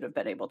should have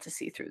been able to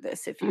see through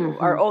this if you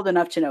are old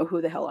enough to know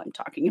who the hell I'm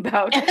talking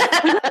about.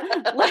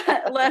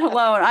 let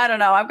alone, I don't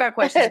know. I've got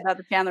questions about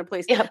the Chandler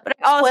police. Yeah. But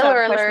I also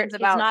Spoiler have alert, questions he's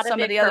about not a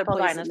some of big the other purple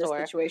police dinosaur.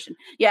 in this situation.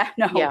 Yeah,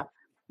 no. Yeah.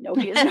 No,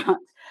 he is not.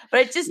 But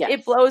it just,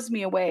 it blows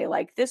me away.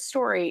 Like, this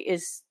story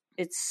is,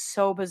 it's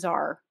so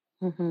bizarre.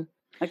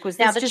 Like, was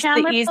this just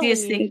the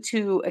easiest thing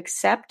to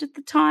accept at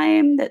the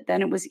time, that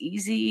then it was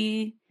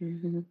easy?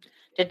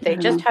 Did they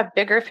just have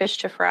bigger fish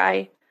to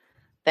fry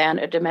than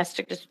a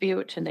domestic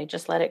dispute, and they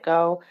just let it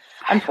go?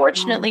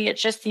 Unfortunately, it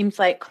just seems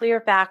like clear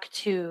back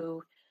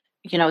to,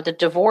 you know, the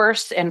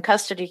divorce and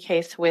custody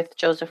case with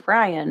Joseph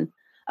Ryan.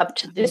 Up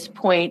to this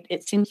point,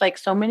 it seems like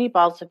so many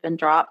balls have been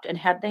dropped, and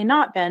had they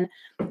not been,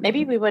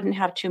 maybe we wouldn't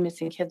have 2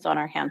 missing kids on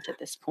our hands at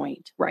this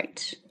point.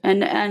 Right.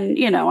 And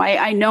you know,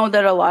 I know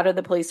that a lot of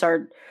the police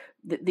are,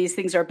 these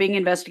things are being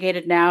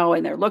investigated now,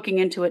 and they're looking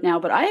into it now,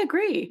 but I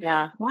agree.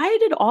 Yeah. Why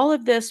did all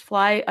of this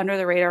fly under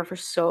the radar for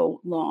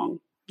so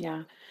long?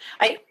 Yeah.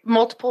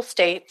 Multiple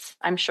states,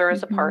 I'm sure,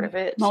 is a part of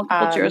it.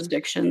 Multiple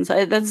jurisdictions.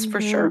 That's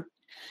for sure.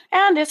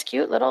 And this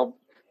cute little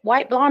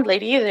white blonde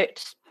lady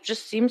that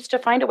just seems to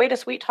find a way to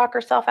sweet talk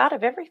herself out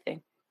of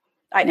everything.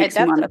 That's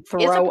a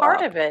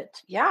part of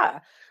it. Yeah.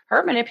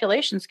 Her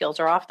manipulation skills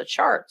are off the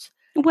charts.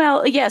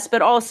 Well, yes,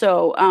 but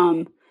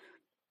also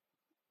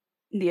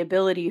the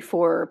ability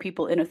for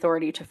people in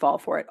authority to fall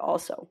for it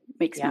also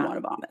makes me want to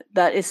vomit.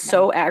 That is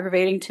so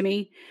aggravating to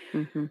me,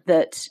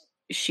 that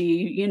she,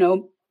 you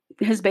know,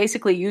 has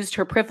basically used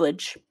her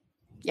privilege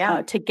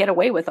to get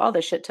away with all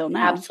this shit till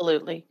now.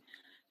 Absolutely.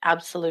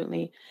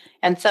 Absolutely.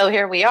 And so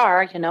here we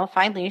are, you know,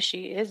 finally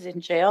she is in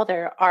jail.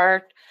 There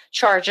are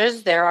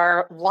charges. There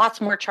are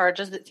lots more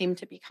charges that seem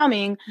to be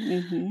coming.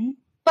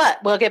 But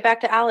we'll get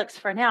back to Alex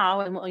for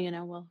now, and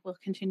we'll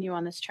continue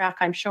on this track,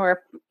 I'm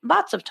sure,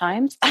 lots of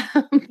times.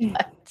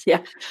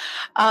 Yeah.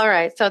 All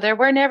right. So there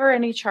were never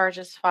any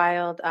charges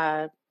filed.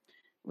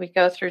 We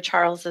go through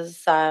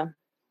Charles's, charge.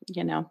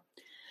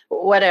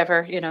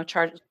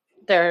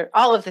 There,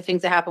 all of the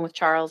things that happened with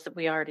Charles, that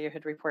we already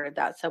had reported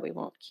that, so we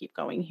won't keep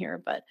going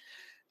here, but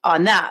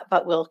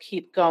we'll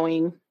keep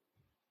going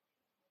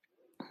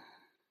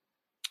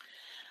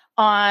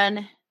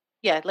on.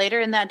 Yeah,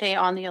 later in that day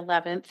on the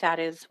 11th, that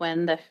is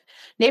when the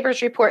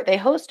neighbors report they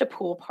host a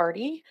pool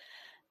party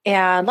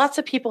and lots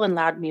of people and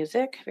loud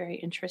music. Very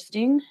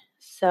interesting.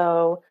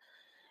 So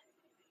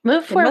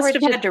move forward. They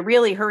must have had to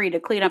really hurry to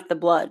clean up the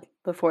blood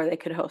before they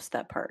could host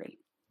that party.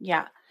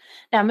 Yeah.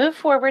 Now move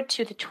forward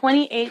to the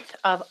 28th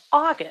of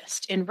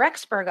August in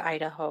Rexburg,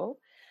 Idaho.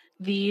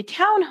 The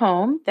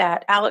townhome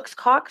that Alex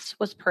Cox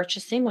was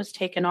purchasing was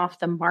taken off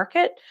the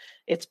market.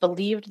 It's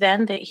believed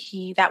then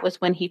that was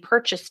when he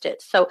purchased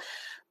it. So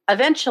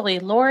eventually,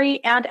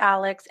 Lori and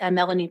Alex and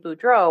Melanie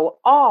Boudreau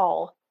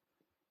all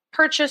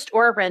purchased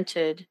or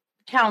rented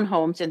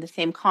townhomes in the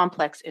same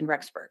complex in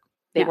Rexburg.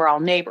 They were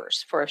all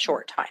neighbors for a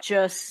short time.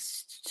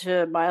 Just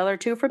a mile or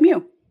two from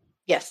you.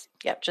 Yes.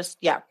 Yep.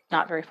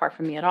 Not very far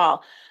from me at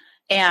all.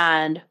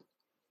 And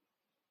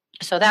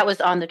so that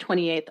was on the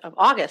 28th of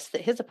August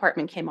that his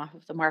apartment came off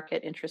of the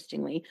market,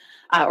 interestingly,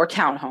 or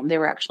townhome. They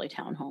were actually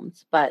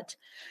townhomes. But,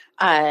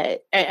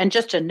 and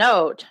just a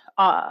note,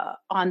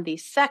 on the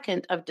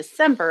 2nd of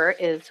December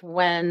is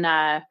when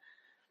that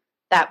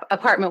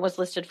apartment was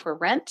listed for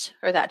rent,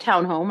 or that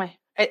townhome.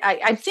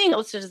 I'm seeing it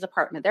listed as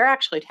apartment. They're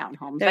actually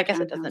townhomes. I guess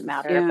it doesn't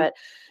matter. Yeah. But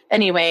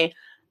anyway,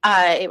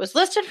 it was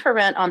listed for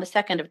rent on the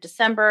 2nd of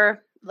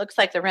December. Looks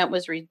like the rent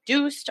was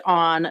reduced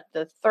on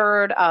the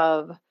 3rd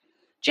of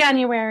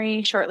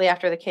January, shortly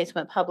after the case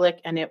went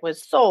public, and it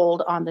was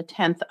sold on the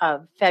 10th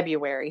of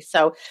February.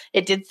 So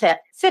it did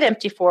sit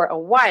empty for a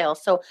while.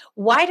 So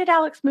why did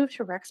Alex move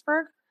to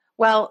Rexburg?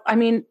 Well, I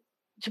mean,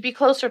 to be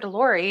closer to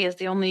Lori is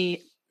the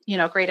only,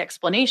 great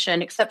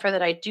explanation, except for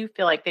that I do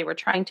feel like they were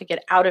trying to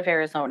get out of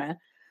Arizona.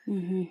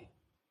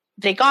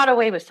 They got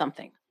away with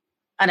something.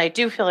 And I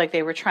do feel like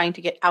they were trying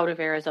to get out of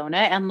Arizona,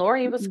 and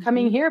Lori was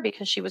coming here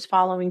because she was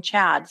following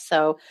Chad.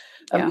 So,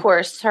 of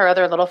course, her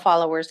other little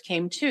followers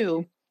came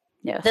too.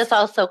 Yes. This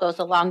also goes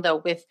along, though,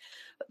 with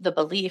the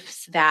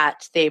beliefs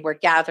that they were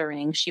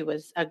gathering. She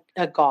was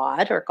a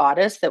god or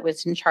goddess that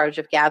was in charge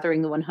of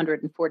gathering the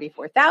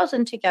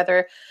 144,000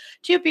 together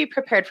to be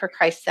prepared for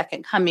Christ's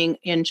second coming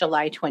in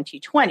July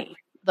 2020.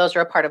 Those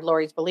are a part of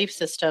Lori's belief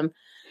system.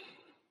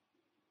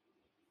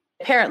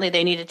 Apparently,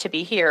 they needed to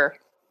be here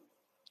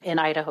in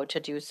Idaho to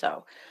do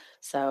so.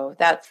 So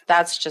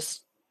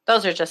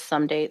those are just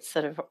some dates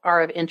that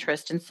are of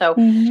interest. And so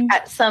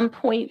at some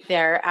point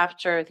there,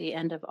 after the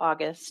end of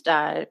August,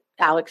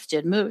 Alex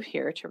did move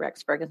here to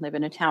Rexburg and live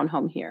in a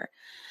townhome here.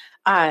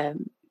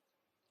 On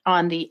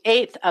the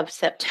 8th of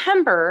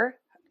September,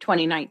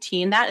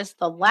 2019. That is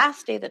the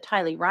last day that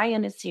Tylee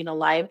Ryan is seen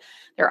alive.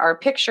 There are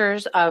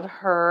pictures of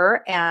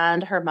her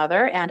and her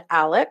mother and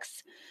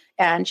Alex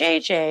and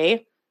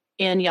JJ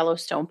in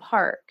Yellowstone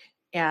Park.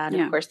 And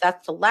of course,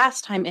 that's the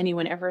last time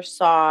anyone ever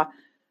saw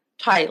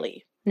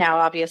Tylee. Now,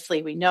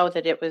 obviously, we know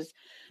that it was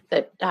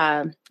that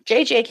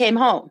JJ came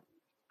home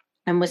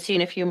and was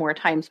seen a few more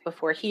times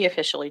before he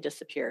officially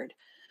disappeared.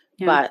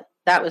 Yeah. But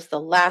that was the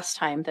last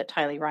time that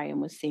Tylee Ryan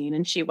was seen,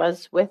 and she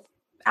was with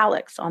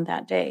Alex on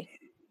that day.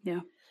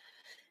 Yeah.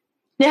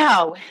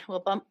 Now,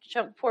 we'll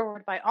jump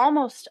forward by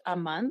almost a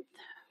month.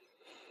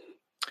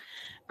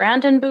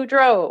 Brandon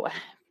Boudreaux.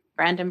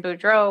 Brandon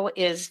Boudreaux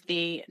is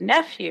the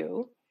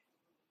nephew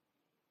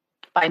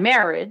by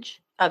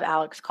marriage of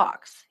Alex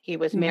Cox. He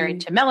was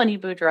married to Melanie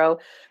Boudreaux,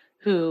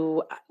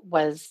 who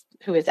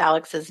is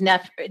Alex's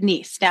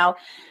niece. Now,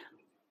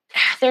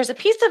 there's a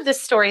piece of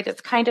this story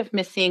that's kind of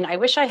missing. I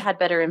wish I had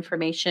better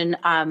information.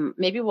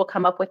 Maybe we'll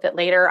come up with it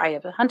later. I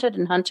have hunted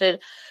and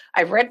hunted.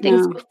 I've read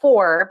things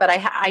before, but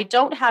I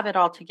don't have it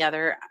all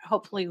together.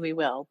 Hopefully we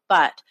will.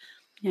 But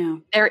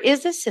there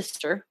is a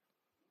sister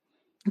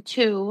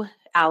to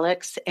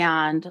Alex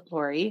and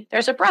Lori.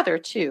 There's a brother,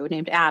 too,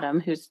 named Adam,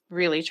 who's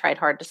really tried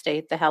hard to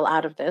stay the hell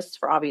out of this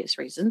for obvious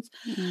reasons.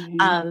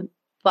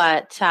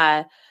 But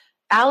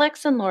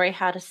Alex and Lori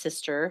had a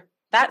sister.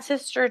 That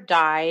sister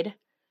died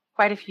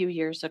quite a few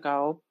years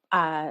ago,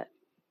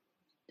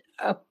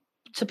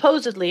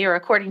 supposedly, or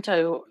according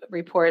to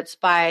reports,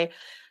 by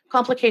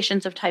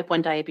complications of type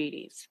 1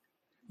 diabetes.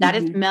 That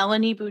is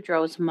Melanie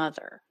Boudreaux's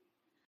mother.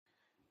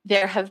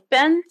 There have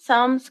been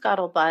some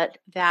scuttlebutt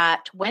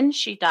that when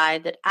she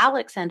died, that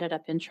Alex ended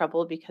up in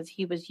trouble because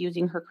he was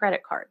using her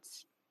credit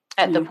cards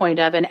at the point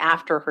of and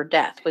after her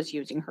death was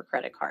using her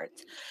credit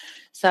cards.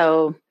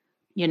 So,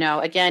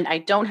 again, I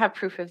don't have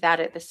proof of that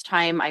at this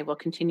time. I will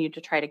continue to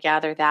try to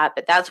gather that.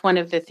 But that's one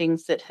of the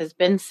things that has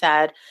been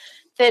said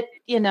that,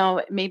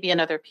 maybe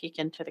another peek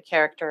into the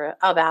character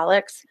of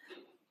Alex.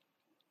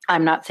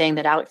 I'm not saying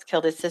that Alex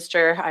killed his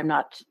sister. I'm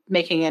not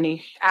making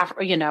any,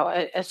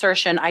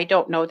 assertion. I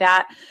don't know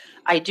that.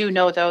 I do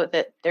know, though,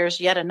 that there's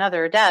yet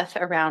another death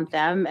around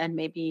them and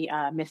maybe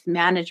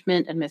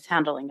mismanagement and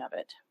mishandling of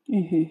it.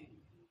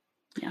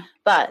 Yeah.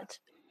 But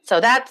so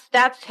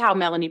that's how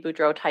Melanie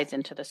Boudreaux ties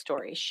into the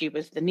story. She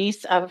was the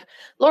niece of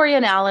Lori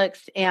and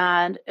Alex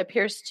and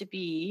appears to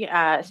be,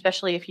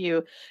 especially if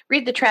you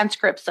read the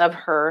transcripts of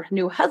her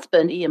new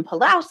husband, Ian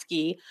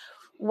Pulowski,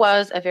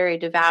 was a very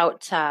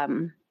devout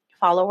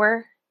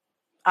follower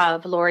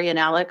of Lori and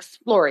Alex.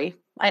 Lori,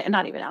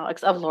 not even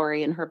Alex, of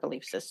Lori and her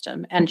belief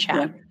system, and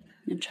Chad.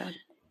 Yeah. And Chad.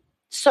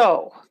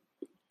 So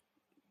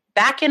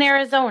back in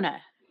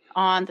Arizona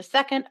on the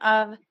 2nd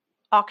of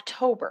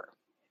October,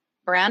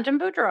 Brandon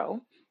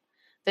Boudreaux,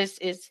 this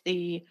is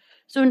the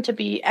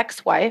soon-to-be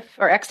ex-wife,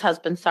 or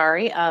ex-husband,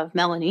 of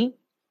Melanie,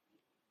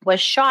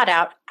 was shot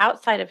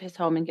outside of his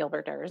home in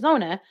Gilbert,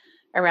 Arizona,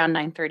 around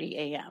 9:30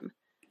 a.m.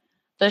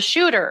 The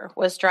shooter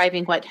was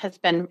driving what has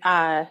been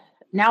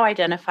now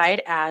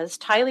identified as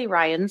Tylee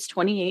Ryan's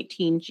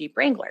 2018 Jeep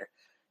Wrangler.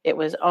 It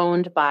was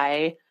owned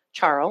by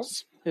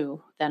Charles,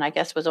 who then I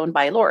guess was owned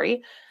by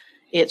Lori.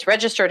 It's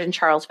registered in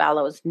Charles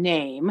Vallow's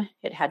name.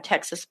 It had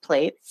Texas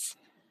plates.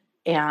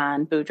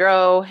 And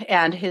Boudreaux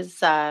and his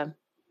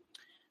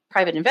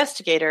private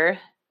investigator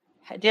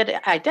did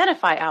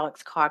identify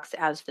Alex Cox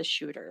as the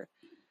shooter.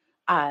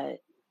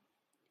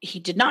 He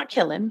did not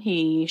kill him.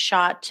 He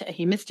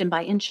missed him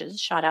by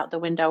inches, shot out the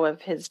window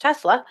of his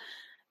Tesla,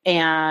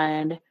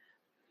 and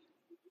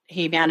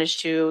he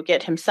managed to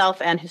get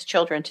himself and his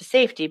children to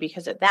safety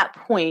because at that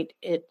point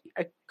it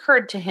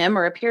occurred to him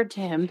or appeared to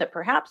him that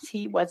perhaps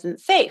he wasn't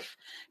safe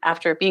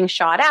after being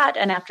shot at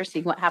and after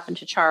seeing what happened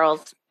to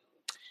Charles.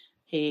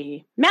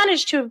 He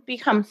managed to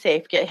become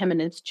safe, get him and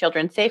his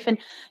children safe. And,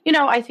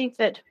 I think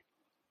that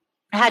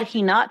had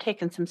he not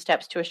taken some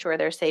steps to assure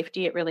their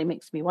safety, it really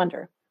makes me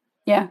wonder.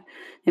 Yeah.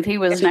 If he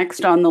was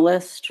next on the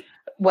list.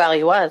 Well,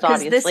 he was,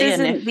 obviously. This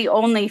isn't the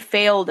only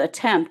failed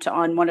attempt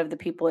on one of the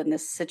people in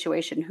this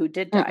situation who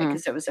did die,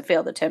 because it was a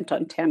failed attempt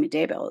on Tammy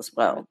Daybell as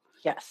well.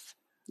 Yes,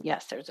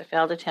 there's a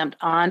failed attempt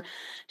on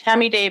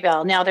Tammy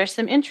Daybell. Now, there's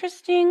some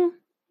interesting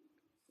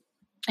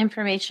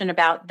information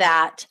about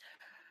that.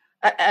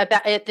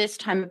 About at this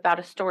time about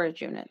a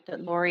storage unit that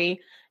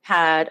Lori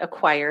had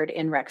acquired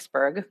in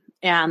Rexburg.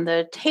 And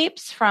the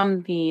tapes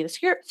from the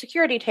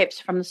security tapes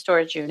from the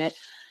storage unit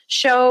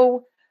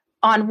show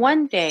on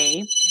one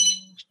day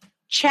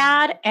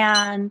Chad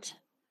and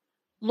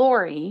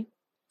Lori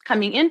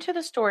coming into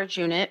the storage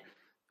unit,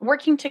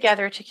 working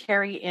together to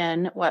carry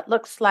in what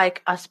looks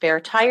like a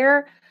spare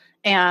tire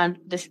and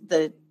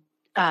the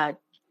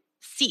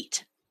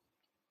seat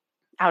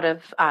out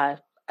of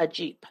a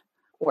Jeep,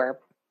 or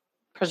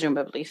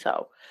presumably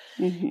so.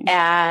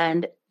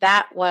 And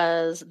that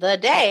was the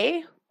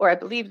day, or I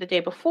believe the day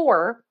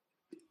before,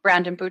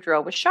 Brandon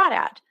Boudreaux was shot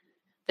at.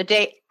 The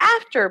day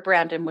after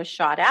Brandon was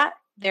shot at,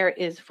 there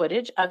is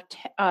footage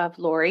of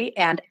Lori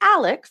and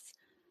Alex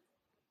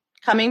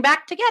coming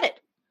back to get it,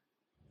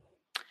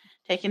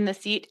 taking the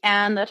seat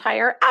and the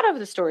tire out of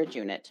the storage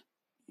unit.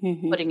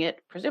 putting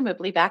it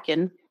presumably back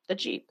in the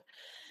Jeep.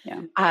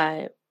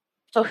 Yeah.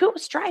 So who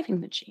was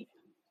driving the Jeep?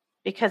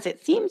 Because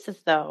it seems as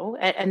though,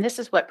 and this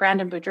is what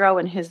Brandon Boudreaux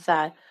and his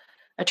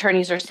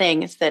attorneys are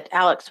saying, is that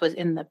Alex was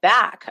in the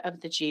back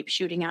of the Jeep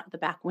shooting out the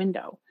back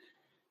window.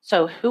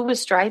 So who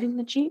was driving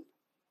the Jeep?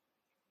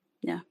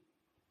 Yeah.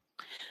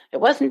 It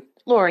wasn't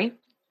Lori,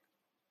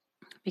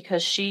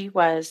 because she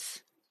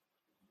was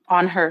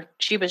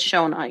she was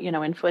shown,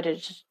 in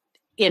footage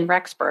in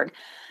Rexburg.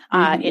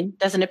 It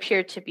doesn't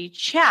appear to be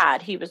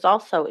Chad. He was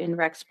also in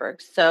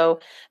Rexburg. So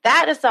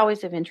that is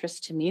always of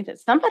interest to me, that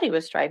somebody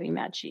was driving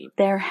that Jeep.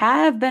 There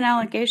have been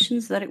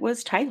allegations that it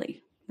was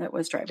Tylee that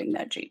was driving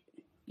that Jeep.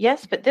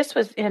 Yes, but this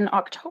was in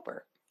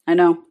October. I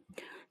know.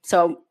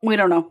 So we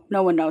don't know.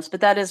 No one knows.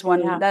 But that is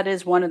one. That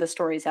is one of the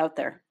stories out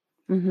there.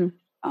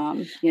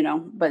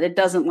 But it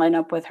doesn't line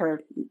up with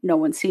her. No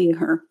one seeing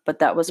her. But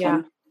that was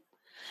one.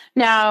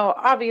 Now,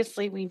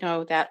 obviously, we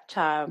know that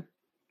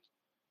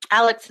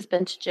Alex has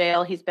been to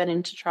jail. He's been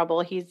into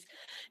trouble.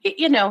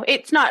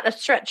 It's not a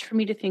stretch for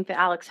me to think that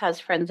Alex has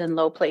friends in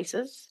low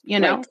places.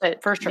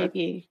 But for sure.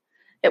 Maybe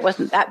it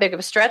wasn't that big of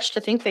a stretch to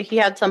think that he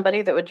had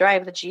somebody that would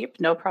drive the Jeep,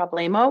 no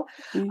problemo,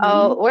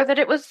 or that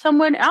it was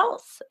someone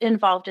else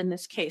involved in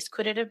this case.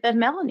 Could it have been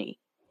Melanie?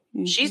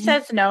 She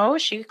says no.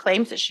 She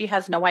claims that she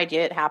has no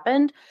idea it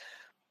happened,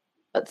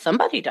 but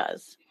somebody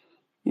does.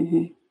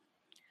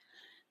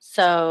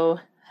 So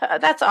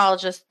that's all.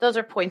 Those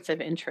are points of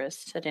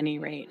interest at any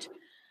rate.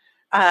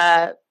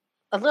 A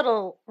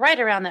little right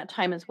around that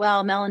time as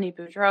well, Melanie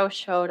Boudreaux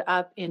showed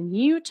up in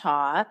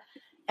Utah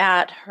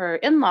at her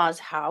in-laws'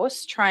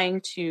 house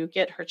trying to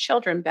get her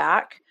children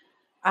back.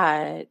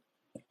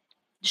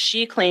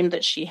 She claimed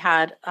that she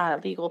had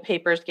legal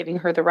papers giving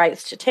her the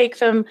rights to take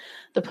them.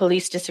 The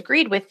police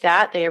disagreed with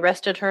that. They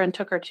arrested her and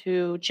took her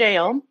to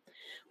jail,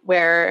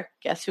 where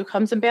guess who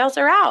comes and bails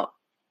her out?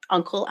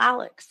 Uncle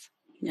Alex.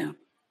 Yeah.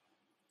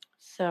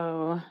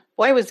 So,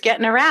 boy was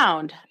getting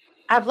around.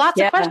 I have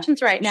lots of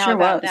questions right now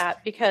about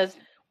that, because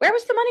where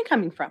was the money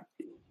coming from?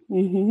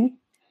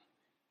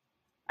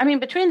 I mean,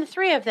 between the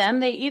three of them,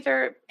 they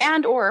either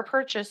or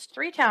purchased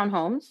 3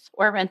 townhomes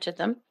or rented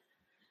them.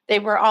 They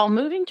were all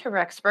moving to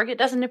Rexburg. It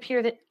doesn't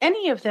appear that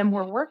any of them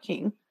were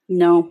working.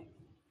 No.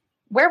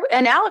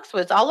 And Alex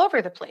was all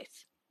over the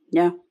place.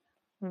 Yeah.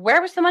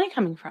 Where was the money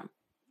coming from?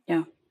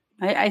 Yeah.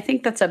 I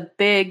think that's a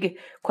big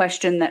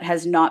question that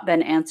has not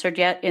been answered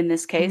yet in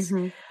this case,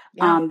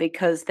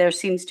 because there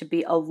seems to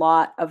be a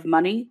lot of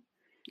money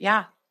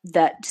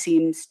that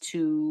seems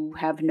to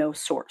have no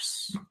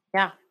source.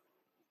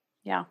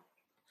 Yeah.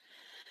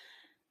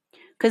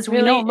 Because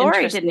we know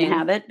Lori didn't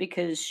have it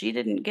because she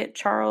didn't get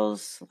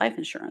Charles' life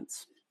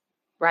insurance.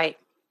 Right.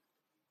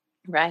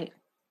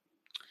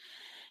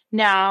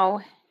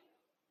 Now,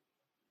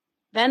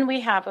 then we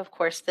have, of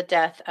course, the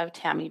death of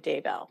Tammy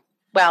Daybell.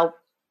 Well,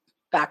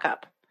 back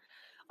up.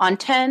 On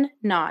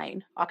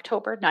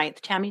October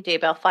 9th, Tammy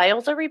Daybell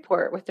files a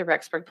report with the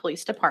Rexburg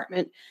Police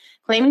Department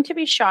claiming to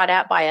be shot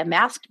at by a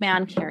masked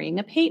man carrying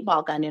a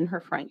paintball gun in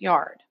her front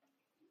yard.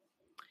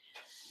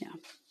 Yeah.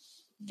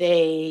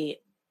 They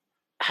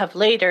have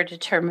later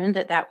determined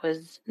that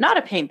was not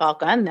a paintball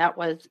gun. That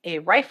was a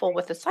rifle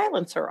with a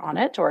silencer on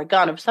it, or a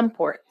gun of some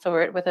sort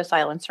with a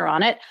silencer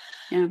on it.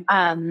 Yeah.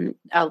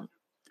 A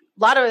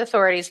lot of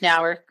authorities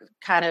now are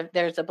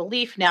there's a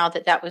belief now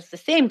that was the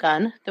same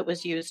gun that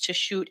was used to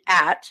shoot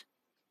at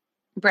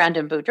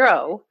Brandon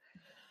Boudreaux.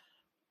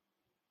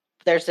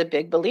 There's a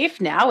big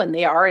belief now, and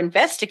they are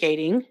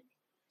investigating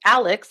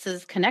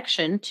Alex's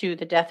connection to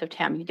the death of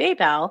Tammy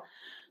Daybell.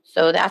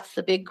 So that's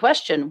the big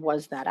question.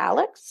 Was that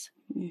Alex?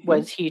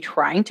 Was he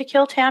trying to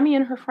kill Tammy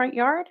in her front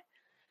yard?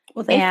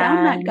 Well, they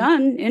found that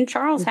gun in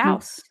Charles'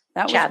 house.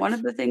 That was one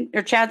of the things,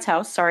 or Chad's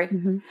house, sorry.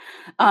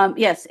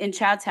 Yes, in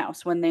Chad's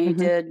house, when they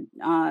did,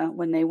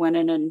 when they went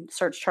in and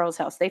searched Charles'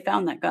 house, they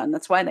found that gun.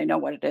 That's why they know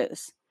what it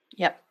is.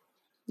 Yep.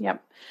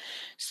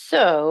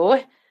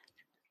 So,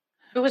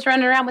 who was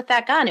running around with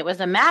that gun? It was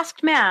a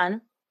masked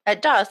man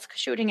at dusk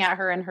shooting at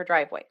her in her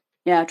driveway.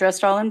 Yeah,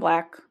 dressed all in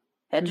black,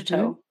 head to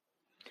toe.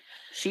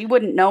 She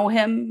wouldn't know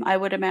him, I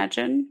would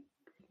imagine.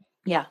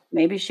 Yeah.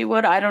 Maybe she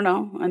would. I don't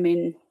know. I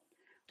mean,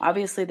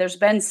 obviously, there's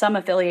been some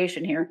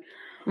affiliation here.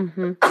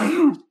 I'm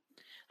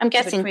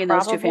guessing between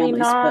those two families,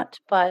 not.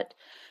 But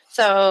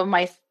so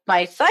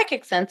my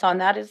psychic sense on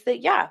that is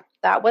that,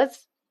 that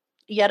was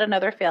yet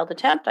another failed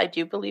attempt. I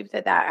do believe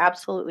that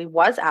absolutely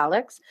was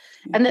Alex,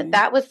 and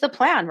that was the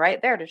plan right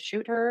there, to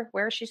shoot her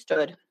where she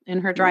stood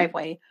in her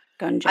driveway.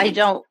 Gun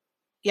jammed.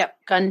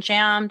 Gun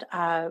jammed.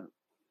 I'm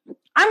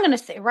going to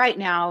say right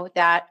now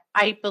that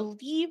I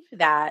believe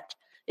that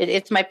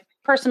it's my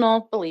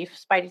personal belief,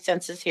 spidey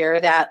senses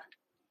here, that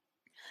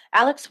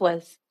Alex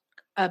was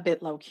a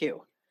bit low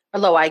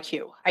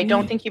IQ. I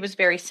don't think he was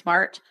very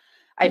smart.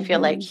 I feel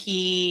like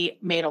he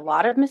made a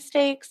lot of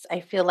mistakes.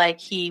 I feel like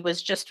he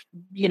was just,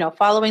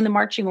 following the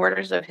marching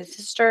orders of his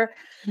sister.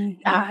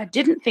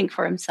 Didn't think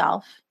for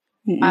himself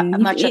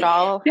much at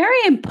all.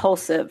 Very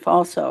impulsive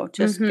also.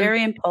 Just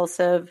very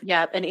impulsive.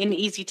 Yeah, and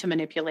easy to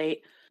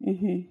manipulate.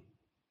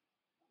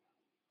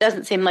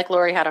 doesn't seem like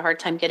Lori had a hard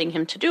time getting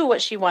him to do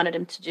what she wanted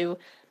him to do.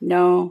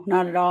 No,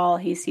 not at all.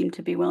 He seemed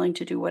to be willing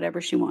to do whatever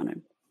she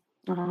wanted.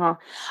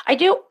 I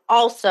do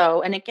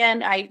also, and again,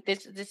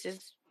 this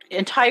is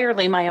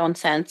entirely my own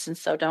sense, and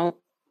so don't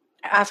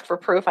ask for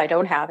proof. I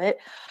don't have it.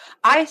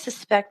 I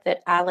suspect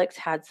that Alex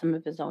had some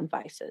of his own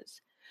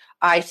vices.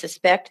 I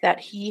suspect that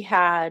he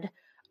had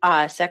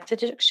sex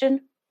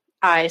addiction.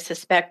 I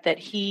suspect that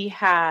he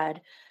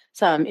had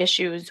some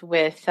issues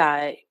with,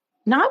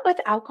 not with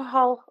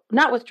alcohol,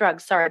 not with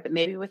drugs, sorry, but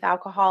maybe with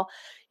alcohol.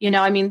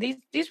 I mean,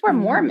 these were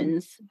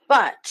Mormons,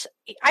 but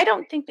I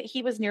don't think that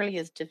he was nearly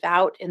as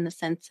devout in the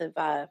sense of,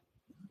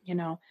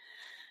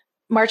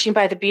 marching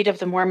by the beat of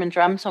the Mormon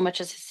drum so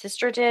much as his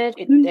sister did.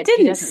 It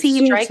didn't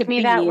seem to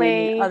be that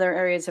way in other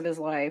areas of his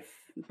life.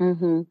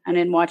 And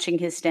in watching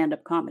his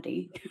stand-up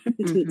comedy,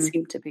 it didn't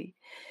seem to be.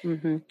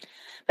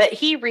 But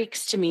he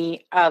reeks to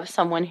me of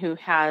someone who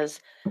has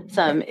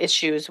some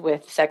issues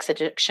with sex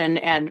addiction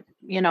and,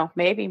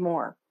 maybe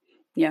more.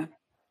 Yeah.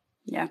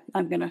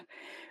 I'm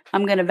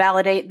gonna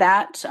validate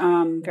that.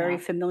 Very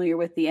familiar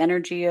with the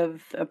energy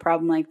of a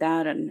problem like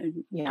that,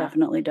 and it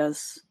definitely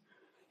does.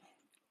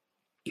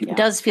 It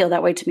does feel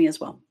that way to me as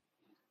well.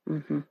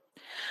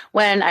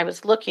 When I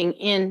was looking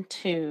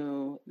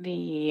into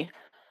the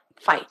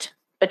fight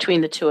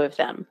between the two of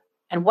them,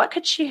 and what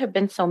could she have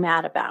been so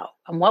mad about,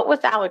 and what was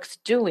Alex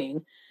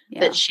doing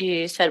that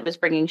she said was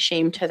bringing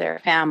shame to their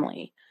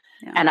family?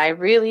 And I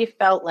really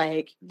felt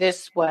like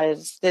this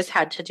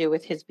had to do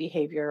with his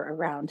behavior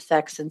around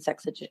sex and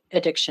sex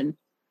addiction.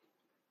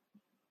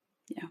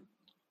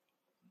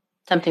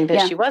 Something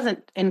that she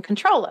wasn't in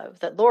control of,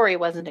 that Lori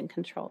wasn't in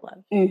control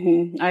of.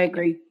 I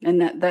agree.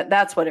 And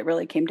that's what it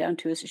really came down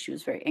to, is that she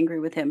was very angry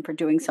with him for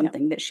doing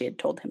something that she had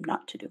told him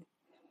not to do.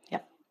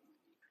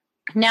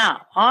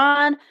 Now,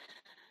 on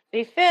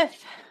the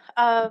 5th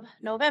of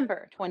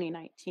November,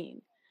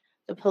 2019,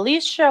 the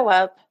police show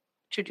up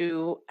to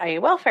do a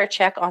welfare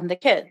check on the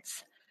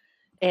kids.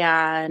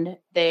 And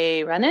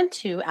they run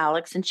into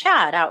Alex and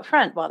Chad out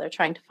front while they're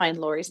trying to find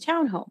Lori's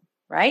townhome,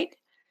 right?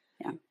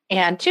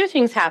 And two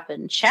things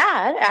happened.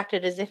 Chad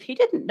acted as if he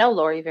didn't know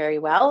Lori very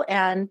well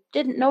and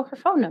didn't know her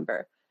phone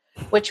number,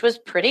 which was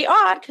pretty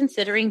odd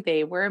considering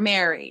they were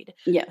married.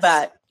 Yes.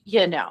 But,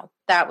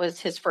 that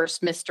was his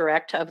first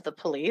misdirect of the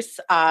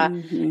police.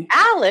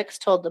 Alex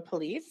told the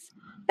police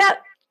that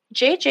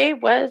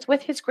JJ was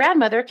with his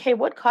grandmother, Kay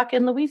Woodcock,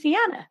 in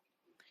Louisiana,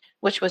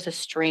 which was a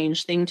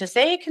strange thing to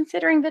say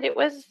considering that it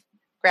was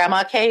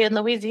Grandma Kay in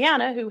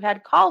Louisiana who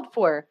had called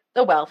for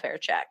the welfare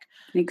check.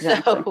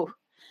 Exactly.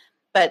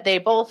 But they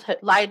both had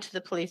lied to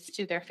the police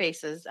to their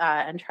faces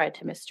and tried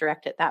to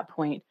misdirect at that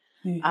point.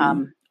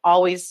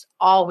 Always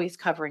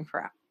covering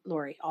for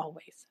Lori,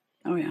 always.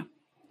 Oh, yeah.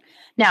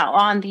 Now,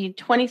 on the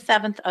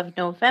 27th of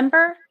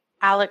November,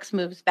 Alex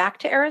moves back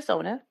to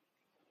Arizona.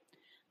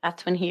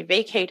 That's when he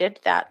vacated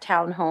that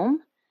townhome.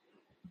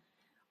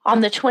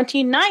 On the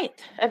 29th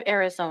of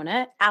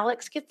Arizona,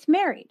 Alex gets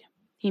married.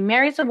 He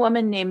marries a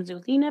woman named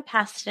Zulina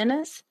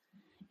Pastinas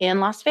in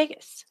Las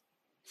Vegas.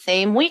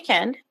 Same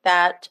weekend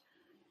that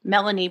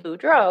Melanie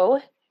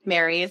Boudreau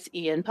marries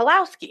Ian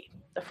Pulowski.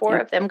 The four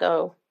of them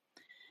go.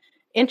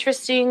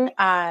 Interesting.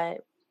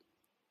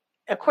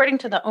 According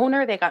to the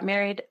owner, they got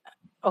married.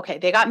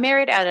 They got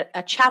married at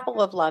a chapel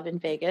of love in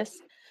Vegas.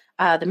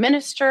 The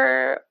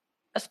minister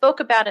spoke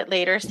about it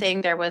later,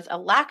 saying there was a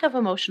lack of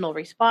emotional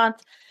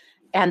response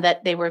and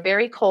that they were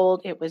very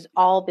cold. It was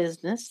all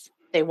business.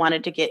 They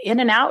wanted to get in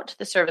and out.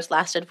 The service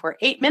lasted for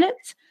 8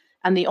 minutes,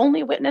 and the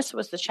only witness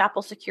was the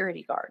chapel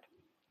security guard.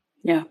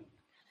 Yeah.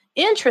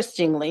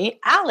 Interestingly,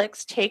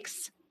 Alex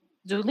takes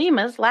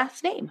Zulima's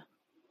last name.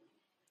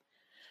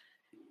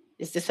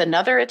 Is this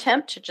another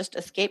attempt to just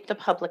escape the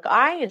public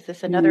eye? Is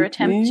this another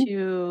attempt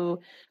to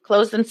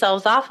close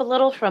themselves off a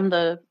little from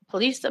the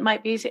police that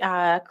might be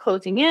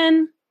closing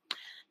in?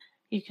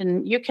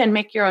 You can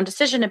make your own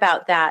decision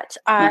about that.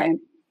 Right.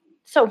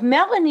 So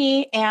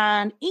Melanie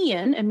and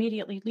Ian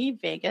immediately leave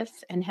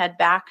Vegas and head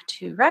back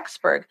to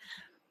Rexburg.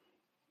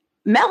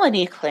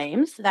 Melanie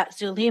claims that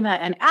Zulima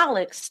and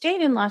Alex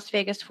stayed in Las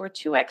Vegas for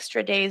 2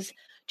 extra days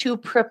to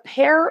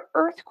prepare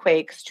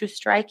earthquakes to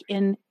strike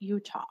in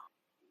Utah.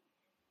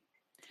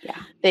 Yeah.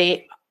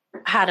 They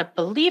had a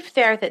belief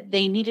there that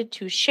they needed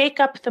to shake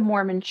up the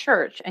Mormon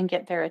church and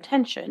get their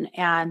attention.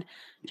 And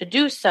to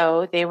do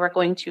so, they were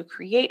going to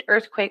create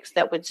earthquakes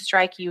that would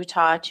strike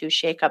Utah to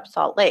shake up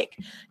Salt Lake.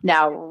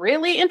 Now,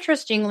 really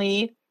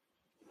interestingly,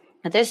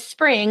 this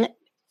spring,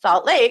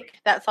 Salt Lake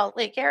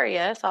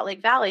area, Salt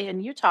Lake Valley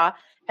in Utah,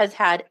 has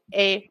had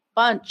a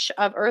bunch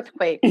of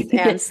earthquakes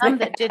and some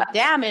that did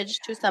damage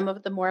to some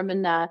of the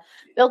Mormon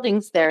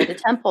buildings there, the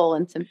temple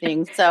and some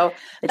things. So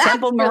the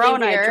temple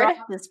Moroni really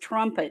dropped this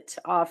trumpet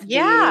off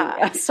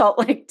the Salt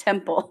Lake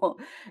temple.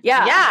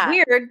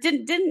 Weird.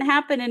 Didn't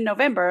happen in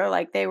November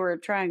like they were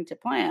trying to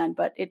plan,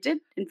 but it did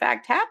in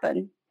fact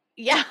happen.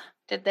 Yeah.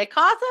 Did they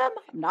cause them?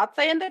 I'm not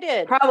saying they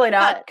did. Probably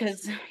not,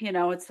 because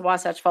it's the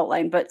Wasatch Fault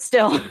Line, but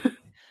still.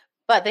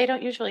 But they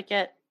don't usually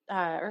get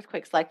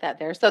earthquakes like that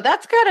there. So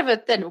that's kind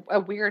of a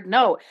weird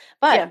note.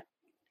 But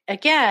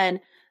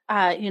again,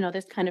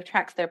 this kind of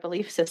tracks their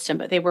belief system,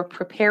 but they were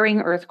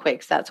preparing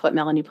earthquakes. That's what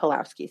Melanie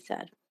Pulowski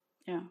said.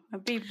 Yeah,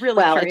 I'd be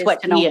really curious it's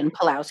what to know Ian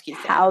Pulowski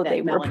said, how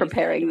they were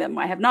preparing them.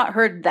 I have not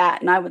heard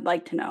that, and I would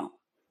like to know.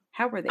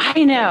 How were they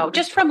preparing? I know.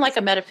 Just from like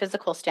a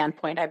metaphysical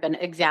standpoint, I've been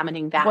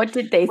examining that. What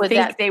did they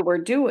think they were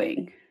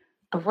doing?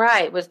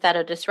 Right. Was that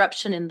a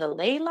disruption in the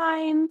ley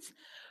lines?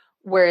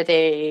 Were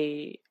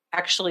they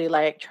actually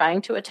like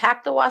trying to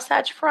attack the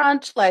Wasatch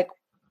Front? Like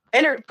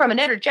from an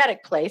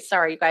energetic place,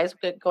 sorry, you guys,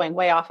 going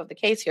way off of the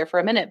case here for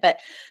a minute, but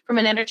from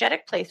an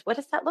energetic place, what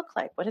does that look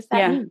like? What does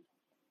that mean?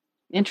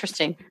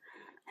 Interesting.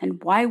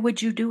 And why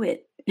would you do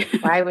it?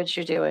 Why would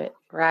you do it?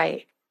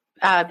 Right.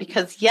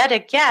 Because yet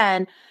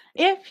again,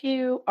 if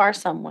you are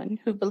someone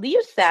who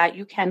believes that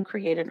you can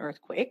create an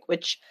earthquake,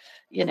 which,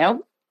 I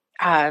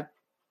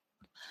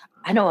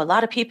know a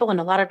lot of people in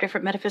a lot of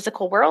different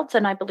metaphysical worlds,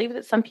 and I believe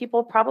that some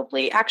people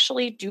probably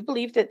actually do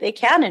believe that they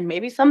can, and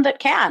maybe some that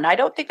can. I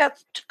don't think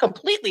that's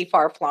completely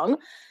far-flung,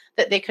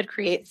 that they could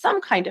create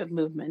some kind of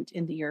movement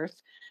in the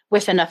earth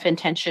with enough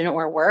intention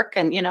or work.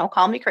 And,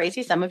 call me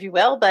crazy, some of you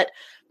will, but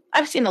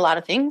I've seen a lot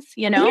of things,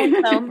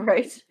 So,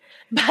 right.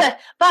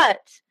 But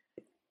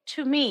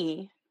to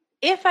me,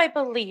 if I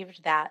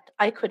believed that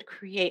I could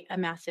create a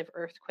massive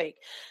earthquake,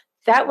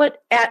 that would,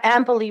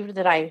 and believed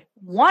that I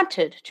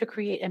wanted to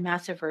create a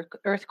massive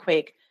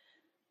earthquake,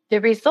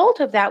 the result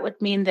of that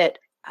would mean that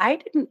I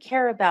didn't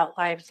care about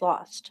lives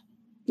lost.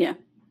 Yeah.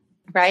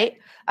 Right?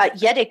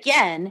 Yet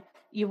again,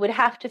 you would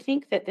have to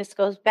think that this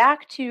goes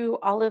back to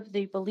all of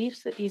the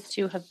beliefs that these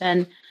two have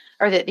been,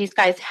 or that these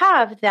guys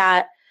have,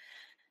 that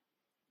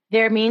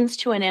their means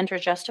to an end are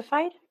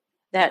justified,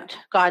 that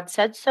God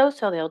said so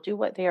they'll do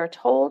what they are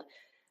told.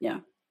 Yeah.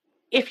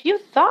 If you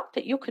thought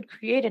that you could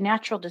create a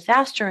natural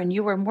disaster and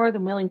you were more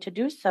than willing to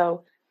do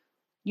so,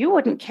 you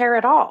wouldn't care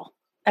at all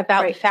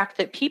about the fact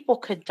that people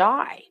could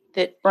die,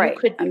 that you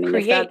could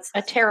create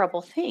a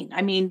terrible thing.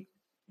 I mean,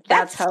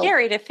 that's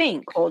scary to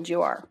think. Cold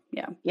you are.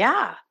 Yeah.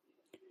 Yeah.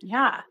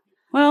 Yeah.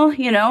 Well,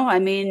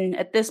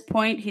 at this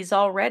point, he's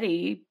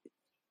already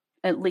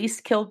at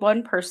least killed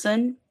one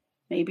person,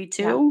 maybe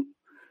two.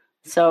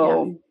 Yeah.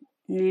 So,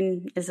 I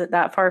mean, is it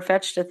that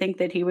far-fetched to think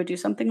that he would do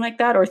something like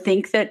that, or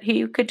think that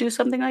he could do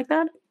something like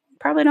that?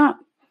 Probably not.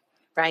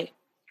 Right.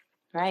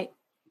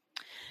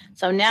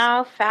 So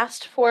now,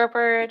 fast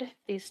forward,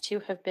 these two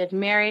have been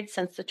married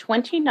since the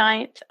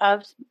 29th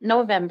of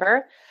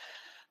November.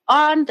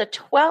 On the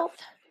 12th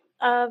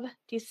of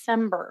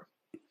December,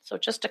 so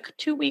just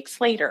 2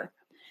 weeks later,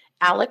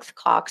 Alex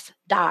Cox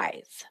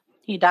dies.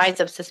 He dies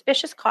of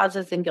suspicious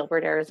causes in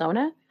Gilbert,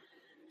 Arizona.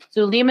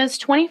 Zulima's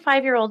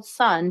 25-year-old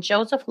son,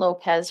 Joseph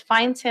Lopez,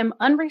 finds him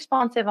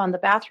unresponsive on the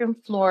bathroom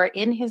floor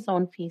in his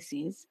own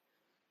feces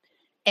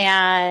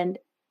and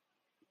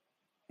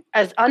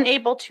is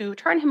unable to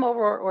turn him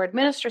over or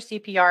administer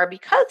CPR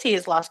because he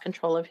has lost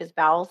control of his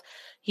bowels.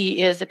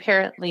 He is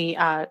apparently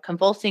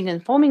convulsing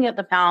and foaming at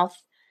the mouth.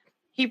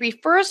 He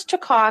refers to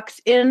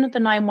Cox in the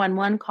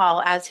 911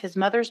 call as his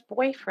mother's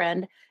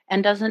boyfriend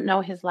and doesn't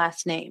know his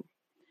last name.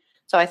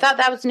 So I thought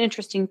that was an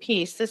interesting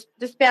piece. This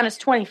man is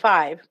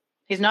 25.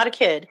 He's not a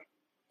kid.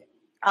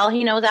 All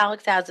he knows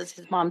Alex as is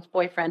his mom's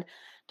boyfriend.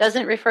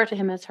 Doesn't refer to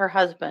him as her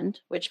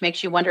husband, which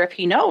makes you wonder if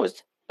he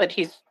knows, but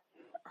he's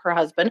her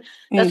husband.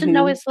 Doesn't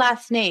know his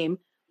last name.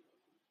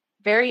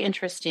 Very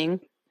interesting.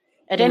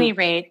 At any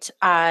rate,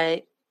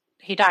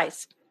 he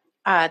dies.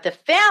 Their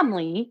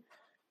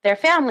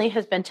family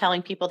has been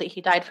telling people that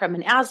he died from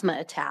an asthma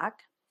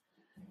attack.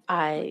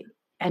 And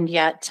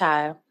yet,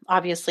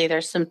 obviously,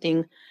 there's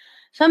something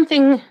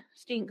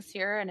stinks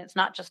here, and it's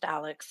not just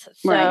Alex.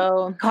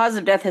 So, cause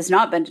of death has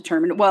not been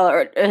determined. Well,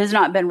 or it has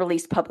not been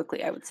released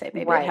publicly, I would say.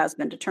 Maybe it has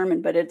been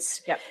determined, but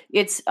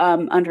it's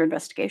under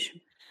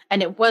investigation.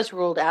 And it was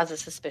ruled as a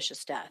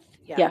suspicious death.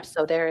 Yeah.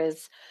 So there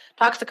is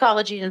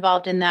toxicology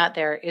involved in that.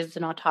 There is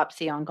an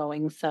autopsy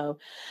ongoing. So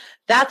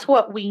that's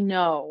what we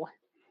know.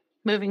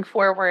 Moving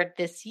forward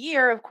this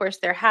year, of course,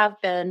 there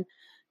have been,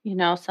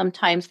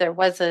 sometimes there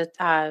was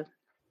a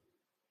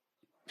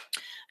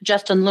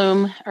Justin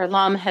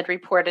Lum had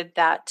reported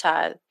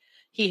that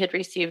he had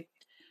received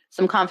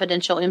some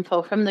confidential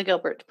info from the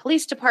Gilbert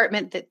Police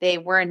Department that they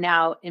were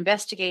now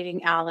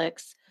investigating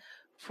Alex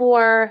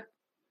for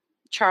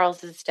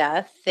Charles's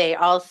death. They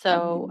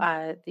also,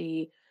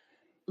 the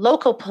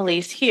local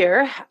police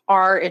here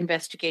are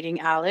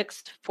investigating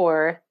Alex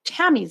for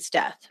Tammy's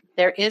death.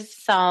 There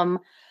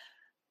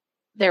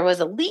was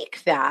a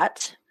leak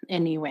that,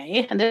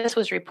 anyway, and this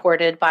was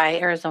reported by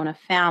Arizona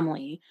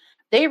Family.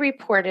 They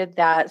reported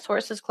that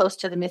sources close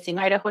to the missing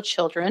Idaho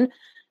children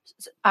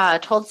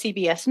told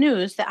CBS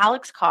News that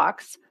Alex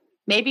Cox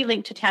may be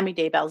linked to Tammy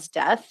Daybell's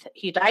death.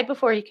 He died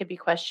before he could be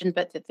questioned,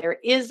 but that there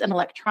is an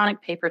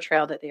electronic paper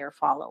trail that they are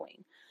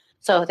following.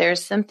 So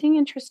there's something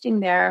interesting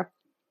there.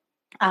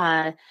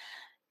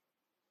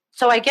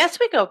 So I guess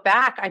we go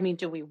back. I mean,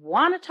 do we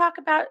want to talk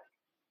about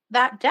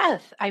that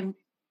death?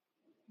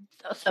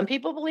 Some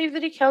people believe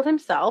that he killed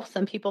himself.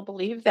 Some people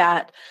believe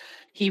that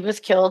he was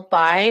killed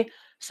by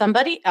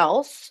somebody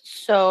else.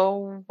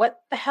 So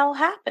what the hell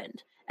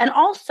happened? And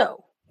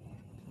also,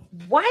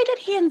 why did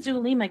he and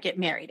Zulema get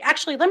married?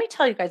 Actually, let me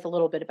tell you guys a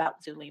little bit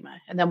about Zulema,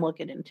 and then we'll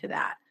get into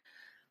that.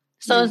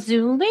 So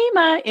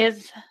Zulema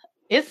is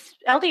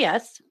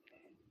LDS.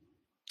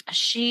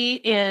 She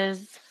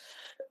is,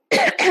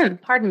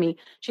 pardon me,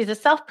 she's a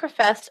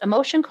self-professed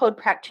emotion code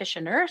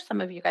practitioner.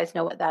 Some of you guys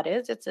know what that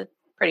is. It's a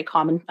pretty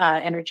common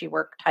energy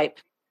work type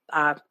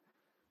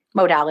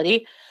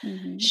modality.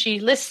 Mm-hmm. She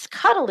lists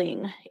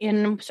cuddling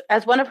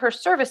as one of her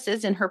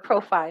services in her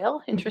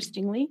profile,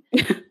 interestingly.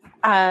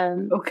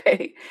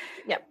 Okay.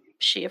 Yep.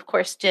 She, of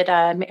course, did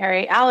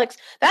marry Alex.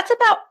 That's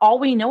about all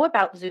we know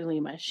about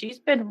Zulema. She's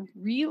been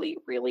really,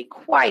 really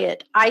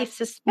quiet. I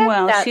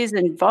suspect she's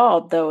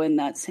involved, though, in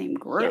that same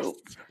group.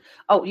 Yes.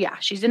 Oh, yeah.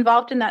 She's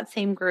involved in that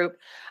same group.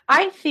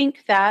 I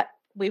think that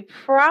we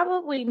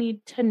probably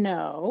need to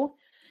know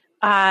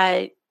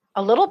a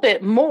little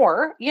bit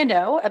more,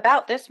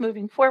 about this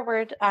moving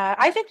forward.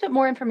 I think that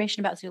more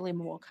information about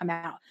Zulema will come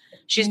out.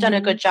 She's done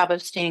a good job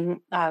of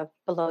staying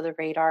below the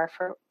radar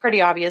for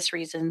pretty obvious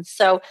reasons.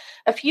 So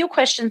a few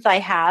questions I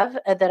have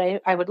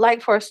that I would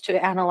like for us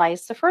to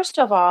analyze. The first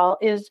of all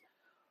is,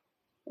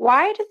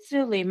 why did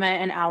Zulema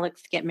and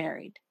Alex get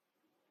married?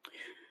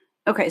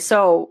 Okay,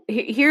 so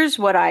here's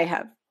what I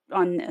have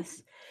on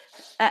this.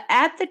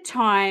 At the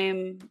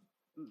time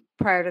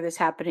prior to this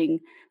happening,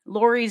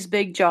 Lori's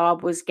big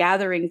job was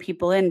gathering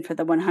people in for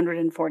the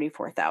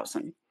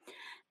 144,000.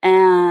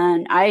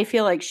 And I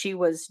feel like she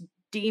was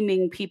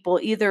deeming people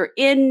either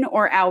in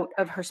or out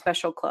of her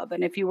special club.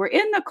 And if you were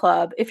in the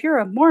club, if you're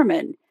a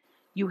Mormon,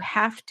 you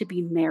have to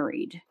be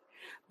married.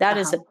 That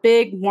is a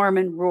big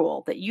Mormon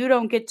rule, that you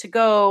don't get to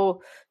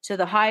go to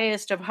the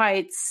highest of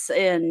heights,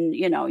 and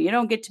you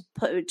don't get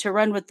to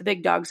run with the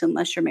big dogs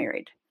unless you're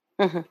married.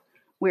 Mm-hmm.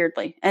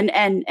 Weirdly,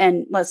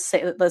 and let's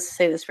say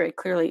this very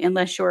clearly,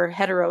 unless you're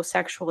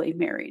heterosexually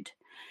married,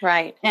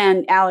 right?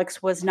 And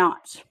Alex was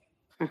not.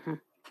 Mm-hmm.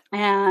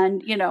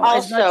 And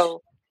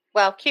also,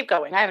 well, keep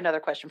going. I have another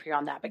question for you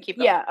on that, but keep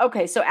going. Yeah,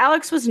 okay. So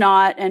Alex was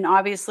not, and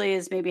obviously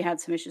has maybe had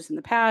some issues in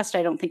the past.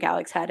 I don't think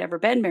Alex had ever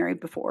been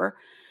married before.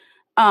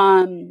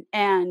 And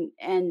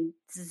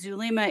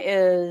Zulema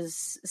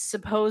is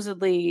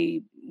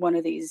supposedly one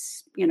of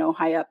these,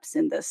 high ups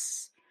in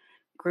this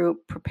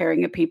group,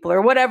 preparing of people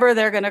or whatever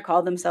they're going to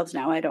call themselves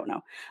now. I don't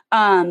know.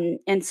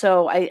 And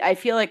so I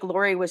feel like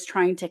Lori was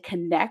trying to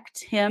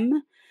connect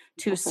him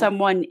to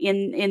someone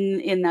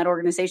in that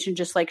organization,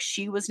 just like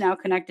she was now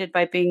connected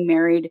by being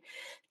married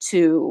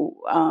to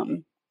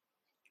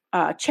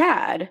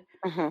Chad.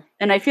 Mm-hmm.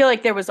 And I feel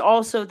like there was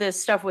also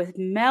this stuff with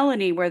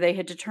Melanie where they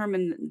had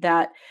determined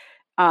that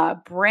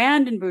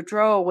Brandon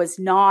Boudreaux was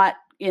not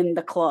in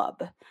the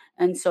club.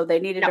 And so they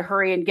needed to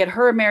hurry and get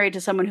her married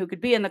to someone who could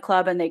be in the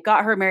club. And they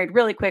got her married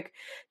really quick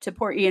to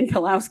poor Ian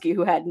Pulowski,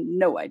 who had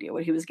no idea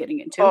what he was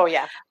getting into. Oh,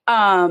 yeah.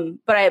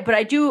 But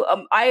I do,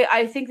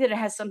 I think that it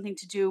has something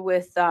to do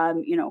with,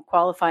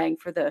 qualifying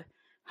for the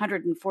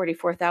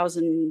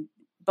 144,000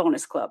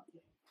 bonus club.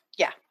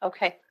 Yeah.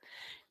 Okay.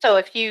 So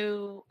a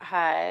few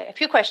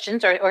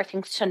questions or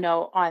things to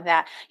know on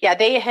that. Yeah,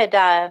 they had,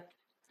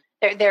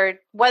 there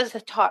was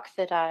a talk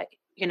that,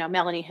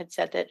 Melanie had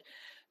said that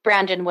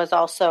Brandon was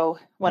also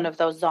one of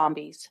those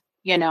zombies,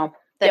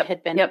 that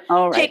had been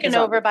taken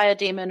over by a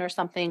demon or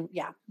something.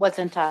 Yeah.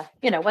 Wasn't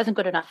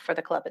good enough for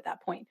the club at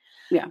that point.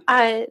 Yeah.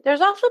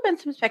 There's also been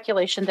some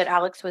speculation that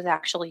Alex was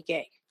actually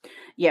gay.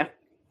 Yeah.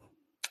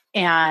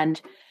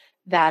 And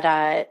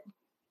that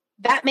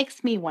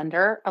makes me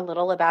wonder a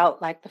little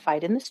about like the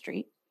fight in the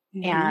street.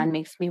 Mm-hmm. And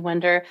makes me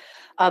wonder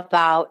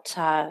about,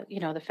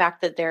 the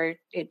fact that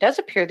it does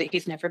appear that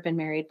he's never been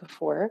married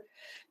before,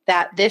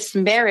 that this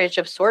marriage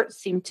of sorts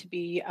seemed to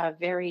be a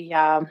very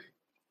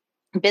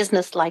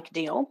business-like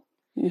deal.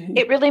 Mm-hmm.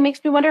 It really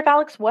makes me wonder if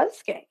Alex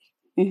was gay,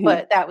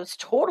 but that was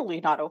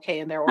totally not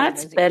okay in their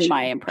organization. That's been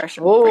my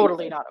impression.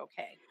 Totally not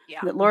okay. Yeah.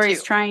 That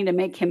Lori's trying to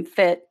make him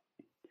fit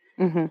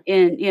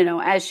in,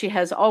 as she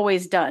has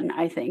always done,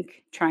 I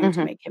think, trying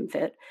to make him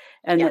fit.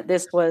 And that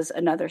this was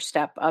another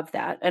step of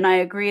that. And I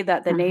agree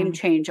that the name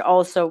change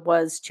also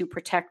was to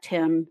protect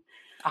him.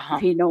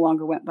 If he no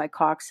longer went by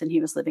Cox and he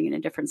was living in a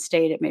different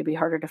state, it may be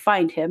harder to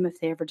find him if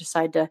they ever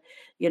decide to,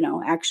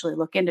 actually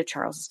look into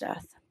Charles's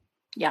death.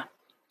 Yeah.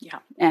 Yeah.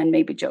 And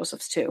maybe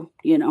Joseph's too,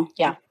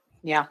 Yeah.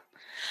 Yeah.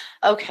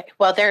 Okay.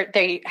 Well,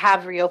 they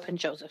have reopened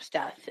Joseph's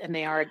death and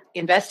they are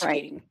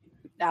investigating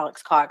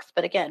Alex Cox.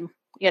 But again,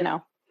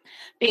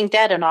 being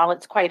dead and all,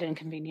 it's quite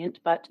inconvenient,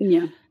 but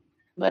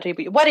what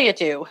do you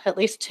do? At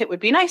least it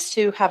would be nice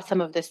to have some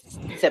of this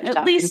zipped up.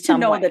 At least to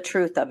know the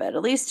truth of it.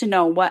 At least to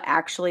know what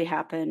actually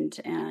happened,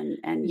 and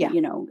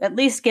at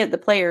least get the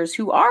players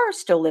who are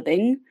still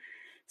living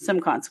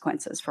some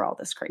consequences for all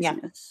this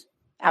craziness.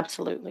 Yeah,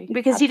 absolutely.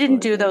 Because he didn't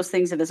do those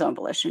things of his own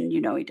volition. He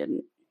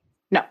didn't.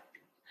 No.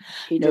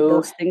 He did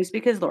those things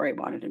because Lori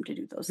wanted him to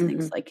do those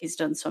things, like he's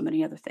done so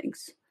many other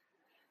things.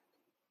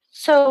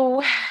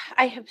 So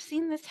I have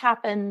seen this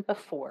happen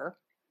before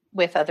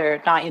with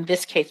not in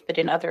this case, but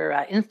in other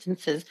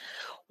instances,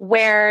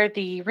 where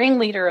the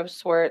ringleader of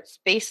sorts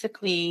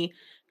basically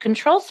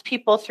controls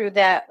people through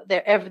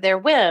their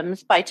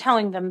whims by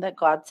telling them that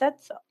God said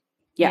so.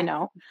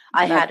 Yeah.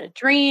 I had a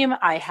dream.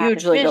 I had a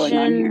vision. Going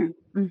on here.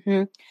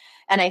 Mm-hmm.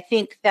 And I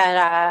think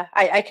that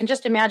I can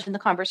just imagine the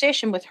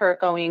conversation with her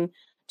going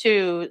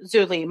to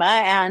Zulema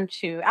and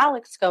to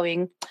Alex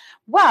going,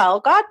 well,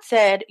 God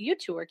said you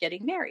two are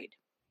getting married,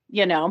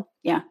 Yeah.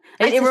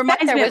 It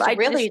reminds me there was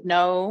really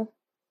no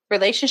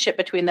relationship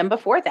between them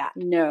before that.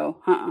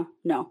 No.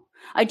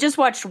 I just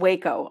watched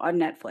Waco on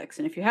Netflix.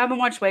 And if you haven't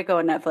watched Waco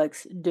on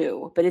Netflix,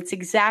 do. But it's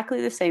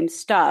exactly the same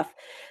stuff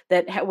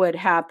that would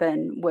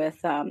happen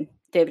with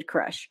David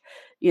Koresh.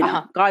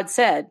 God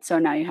said, so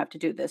now you have to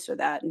do this or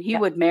that. And he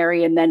would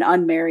marry and then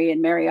unmarry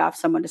and marry off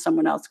someone to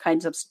someone else,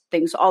 kinds of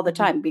things all the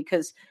time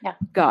because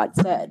God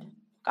said.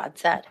 God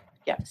said.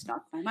 Yeah. Just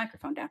knocked my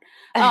microphone down.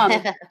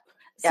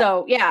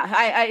 So,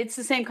 it's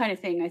the same kind of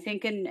thing. I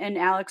think and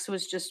Alex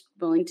was just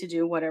willing to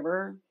do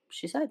whatever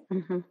she said.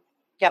 Mm-hmm.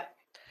 Yep.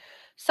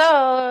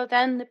 So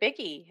then the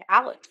biggie,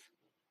 Alex.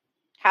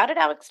 How did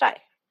Alex die?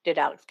 Did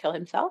Alex kill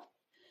himself?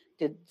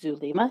 Did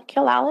Zulema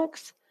kill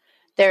Alex?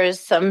 There's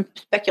some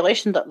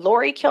speculation that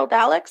Lori killed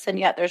Alex, and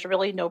yet there's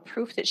really no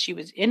proof that she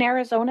was in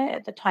Arizona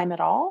at the time at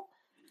all.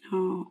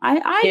 Oh,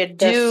 did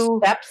the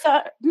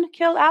stepson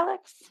kill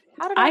Alex?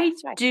 How did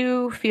Alex die?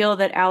 Do feel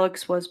that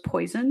Alex was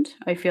poisoned.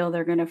 I feel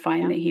they're going to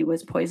find that he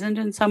was poisoned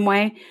in some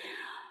way.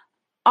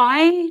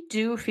 I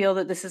do feel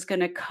that this is going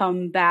to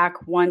come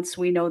back once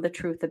we know the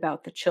truth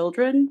about the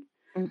children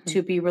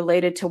to be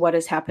related to what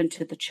has happened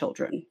to the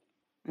children.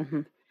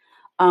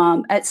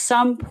 Mm-hmm. At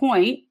some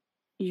point,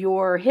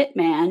 your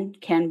hitman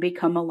can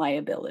become a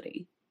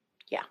liability.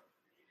 Yeah.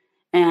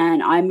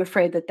 And I'm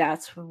afraid that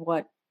that's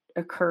what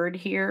occurred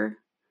here.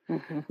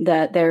 Mm-hmm.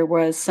 That there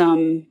was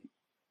some,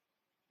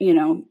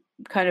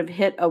 kind of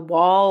hit a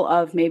wall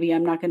of maybe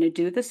I'm not going to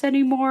do this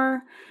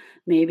anymore.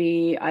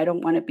 Maybe I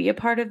don't want to be a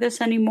part of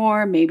this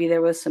anymore. Maybe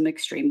there was some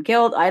extreme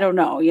guilt. I don't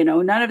know.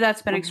 None of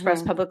that's been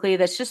expressed publicly.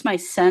 That's just my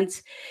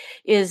sense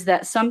is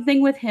that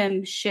something with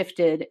him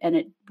shifted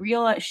and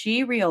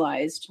she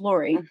realized,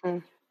 Lori,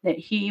 that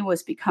he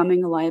was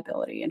becoming a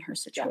liability in her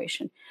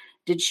situation.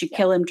 Yeah. Did she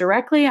kill him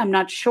directly? I'm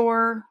not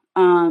sure.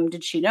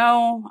 Did she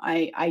know?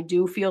 I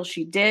do feel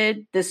she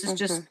did. This is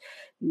just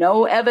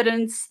no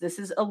evidence. This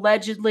is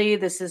allegedly.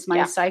 This is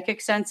my psychic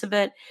sense of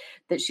it,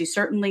 that she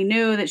certainly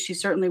knew, that she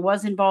certainly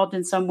was involved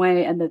in some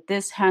way, and that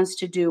this has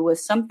to do with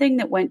something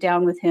that went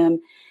down with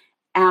him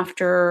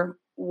after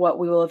what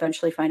we will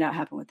eventually find out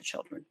happened with the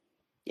children.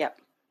 Yep.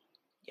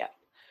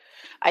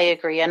 I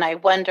agree. And I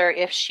wonder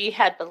if she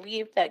had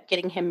believed that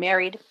getting him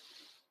married,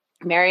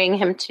 marrying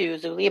him to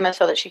Zulema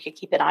so that she could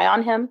keep an eye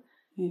on him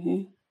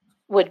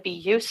would be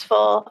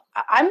useful.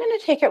 I'm going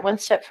to take it one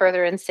step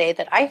further and say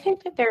that I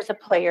think that there's a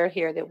player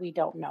here that we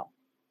don't know.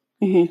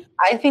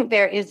 I think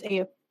there is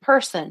a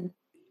person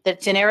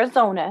that's in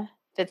Arizona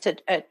that's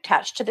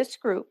attached to this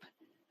group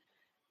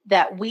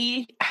that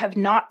we have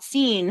not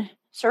seen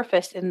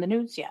surface in the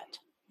news yet.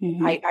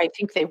 I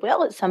think they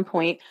will at some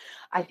point.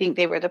 I think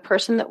they were the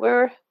person that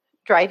were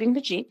driving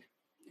the Jeep.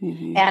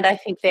 And I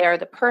think they are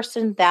the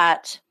person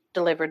that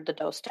delivered the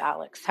dose to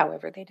Alex,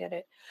 however they did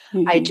it.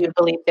 I do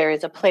believe there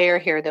is a player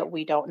here that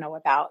we don't know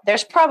about.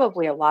 There's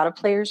probably a lot of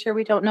players here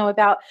we don't know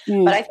about,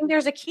 but I think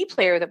there's a key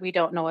player that we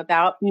don't know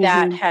about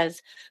that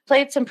has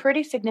played some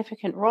pretty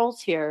significant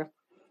roles here.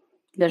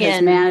 That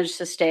has managed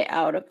to stay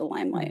out of the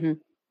limelight.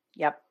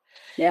 Yep.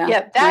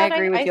 Yeah, that I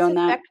agree with you on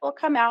that. I suspect will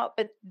come out,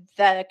 but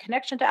the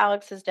connection to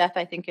Alex's death,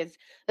 I think, is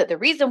that the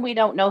reason we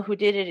don't know who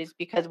did it is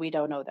because we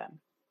don't know them.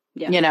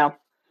 Yeah.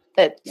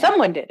 That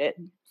someone did it.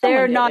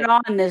 They're not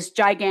on this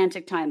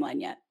gigantic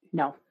timeline yet.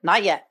 No,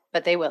 not yet,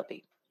 but they will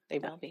be. They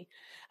will be.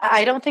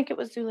 I don't think it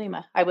was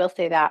Zulema. I will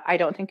say that. I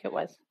don't think it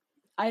was.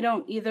 I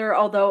don't either,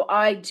 although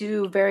I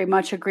do very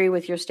much agree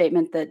with your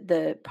statement that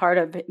the part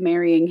of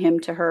marrying him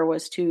to her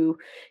was to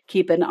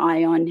keep an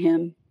eye on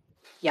him.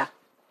 Yeah.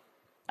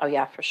 Oh,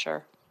 yeah, for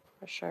sure.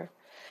 For sure.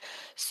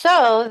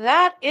 So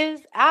that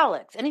is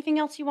Alex. Anything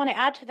else you want to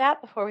add to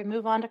that before we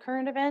move on to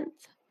current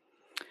events?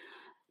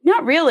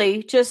 Not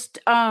really. Just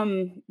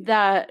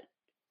that,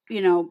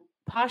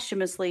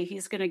 posthumously,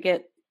 he's going to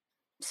get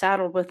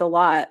saddled with a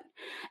lot.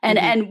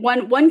 And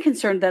one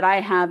concern that I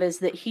have is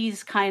that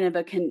he's kind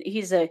of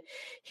he's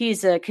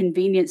a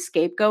convenient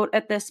scapegoat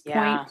at this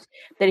point,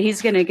 that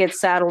he's going to get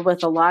saddled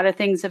with a lot of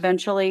things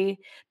eventually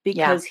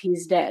because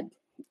he's dead.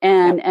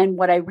 And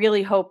what I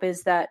really hope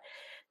is that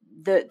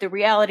the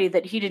reality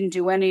that he didn't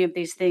do any of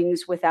these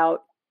things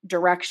without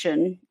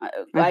direction,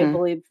 I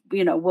believe,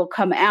 will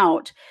come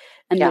out.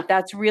 And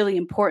that's really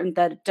important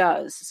that it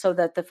does, so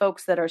that the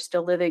folks that are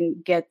still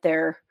living get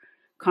their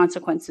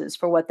consequences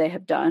for what they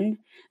have done,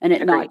 and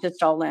it not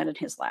just all land in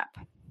his lap.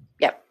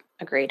 Yep.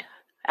 Agreed.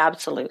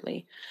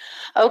 Absolutely.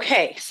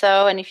 Okay.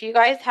 So, and if you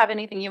guys have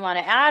anything you want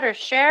to add or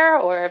share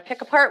or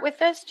pick apart with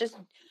this, just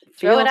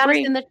throw it at us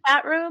in the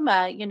chat room.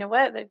 You know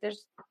what?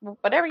 There's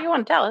whatever you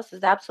want to tell us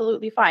is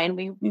absolutely fine.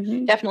 We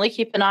definitely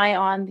keep an eye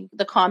on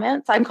the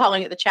comments. I'm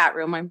calling it the chat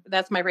room.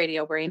 That's my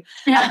radio brain.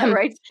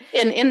 Right.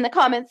 In the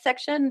comments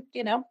section,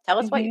 tell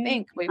us what you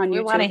think. We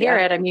want to hear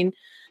it. I mean,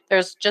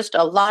 there's just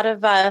a lot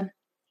of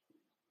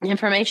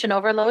information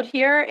overload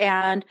here,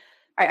 and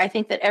I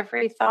think that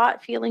every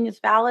thought, feeling is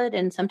valid.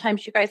 And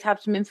sometimes you guys have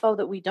some info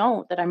that we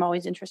don't, that I'm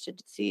always interested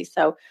to see.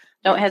 So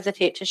don't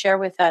hesitate to share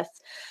with us.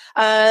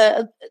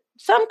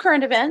 Some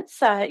current events,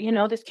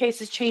 this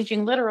case is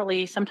changing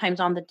literally sometimes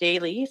on the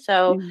daily.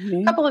 So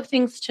a couple of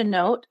things to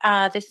note.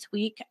 This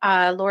week,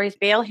 Lori's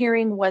bail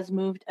hearing was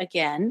moved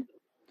again.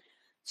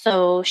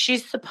 So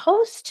she's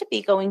supposed to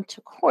be going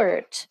to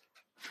court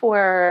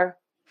for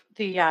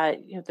the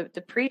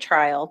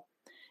pretrial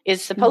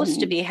is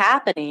supposed to be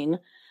happening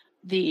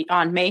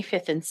on May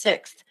 5th and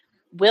 6th.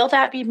 Will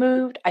that be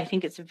moved? I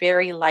think it's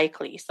very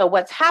likely. So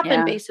what's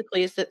happened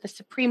basically is that the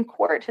Supreme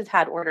Court has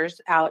had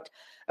orders out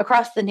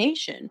across the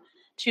nation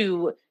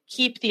to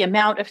keep the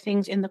amount of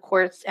things in the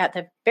courts at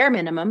the bare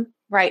minimum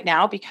right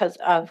now because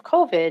of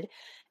COVID.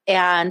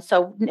 And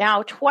so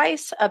now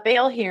twice a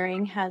bail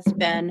hearing has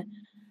been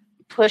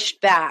pushed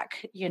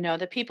back.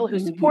 The people who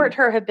support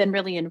her have been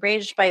really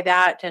enraged by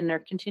that, and they're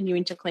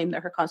continuing to claim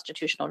that her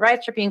constitutional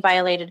rights are being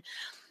violated.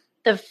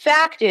 The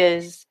fact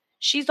is,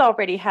 she's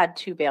already had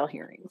 2 bail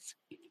hearings.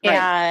 Right.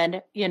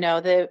 And,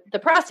 the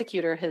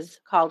prosecutor has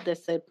called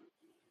this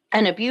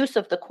an abuse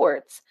of the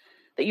courts,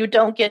 that you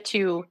don't get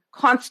to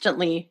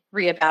constantly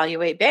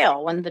reevaluate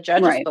bail when the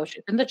judge has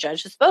spoken and the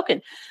judge has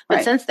spoken.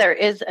 But since there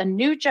is a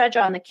new judge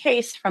on the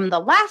case from the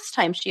last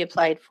time she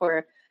applied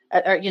for,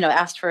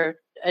 asked for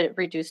a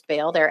reduced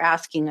bail, they're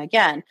asking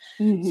again.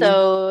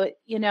 So,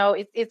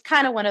 it's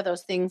kind of one of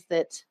those things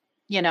that,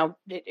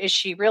 is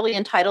she really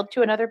entitled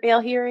to another bail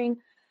hearing?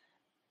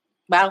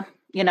 Well,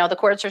 the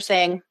courts are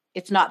saying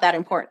it's not that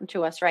important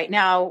to us right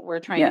now. We're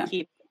trying to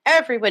keep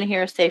everyone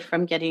here safe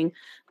from getting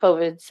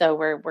COVID, so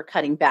we're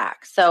cutting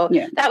back. So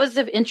that was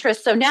of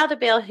interest. So now the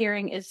bail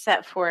hearing is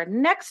set for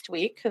next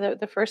week,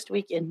 the first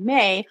week in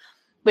May,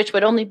 which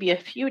would only be a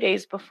few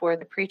days before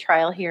the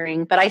pretrial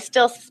hearing. But I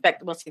still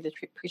suspect we'll see the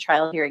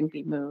pretrial hearing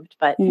be moved.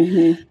 But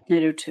I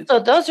do too. So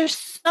those are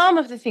some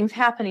of the things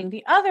happening.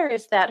 The other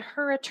is that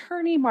her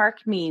attorney,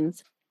 Mark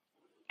Means,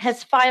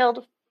 has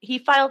filed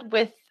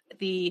with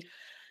the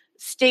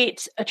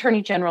state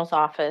attorney general's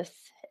office,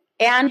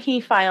 and he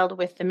filed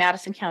with the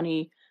Madison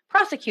County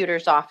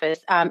prosecutor's office,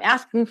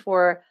 asking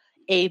for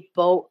a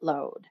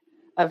boatload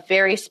of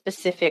very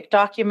specific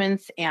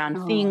documents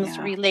and things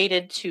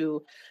related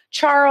to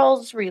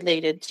Charles,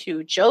 related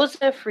to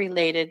Joseph,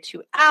 related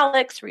to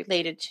Alex,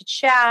 related to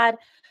Chad.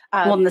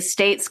 In the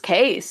state's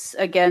case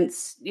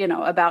against,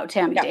 about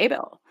Tammy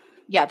Daybell.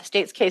 Yeah, the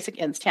state's case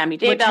against Tammy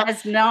Daybell.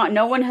 Which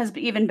no one has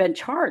even been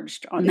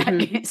charged on that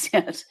case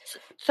yet.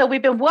 So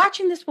we've been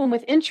watching this one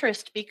with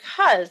interest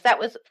because that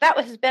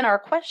has been our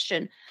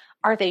question.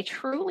 Are they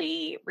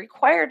truly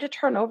required to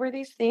turn over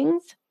these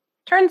things?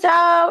 Turns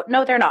out,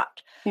 no, they're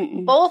not.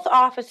 Both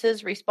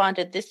offices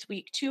responded this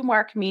week to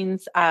Mark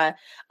Means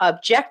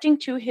objecting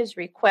to his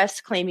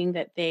requests, claiming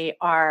that they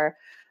are,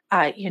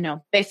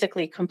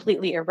 basically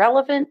completely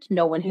irrelevant.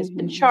 No one has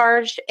been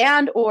charged,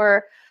 and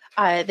or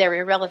they're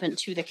irrelevant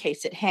to the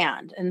case at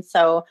hand. And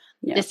so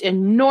this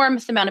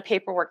enormous amount of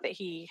paperwork that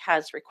he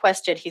has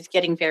requested, he's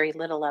getting very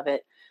little of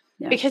it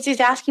because he's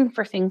asking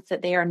for things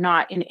that they are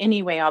not in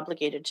any way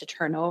obligated to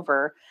turn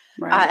over,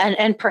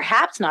 and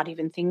perhaps not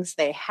even things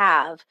they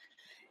have.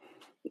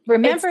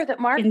 Remember that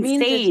Mark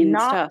Means is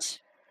not. Stuff.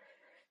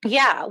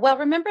 Yeah, well,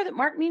 remember that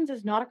Mark Means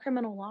is not a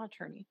criminal law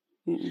attorney.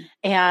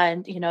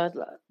 And,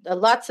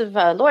 lots of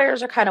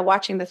lawyers are kind of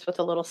watching this with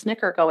a little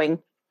snicker going,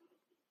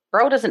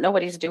 bro doesn't know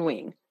what he's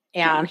doing.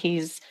 And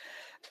he's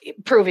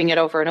proving it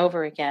over and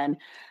over again.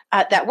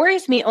 That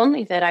worries me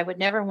only that I would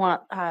never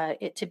want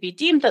it to be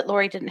deemed that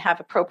Lori didn't have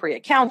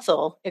appropriate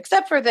counsel,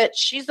 except for that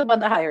she's the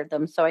one that hired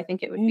them. So I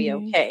think it would be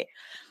okay.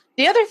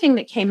 The other thing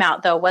that came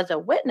out, though, was a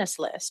witness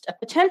list, a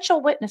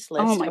potential witness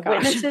list of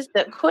witnesses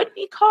that could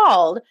be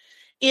called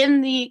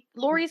in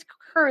Lori's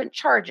current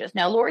charges.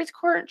 Now, Lori's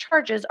current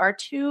charges are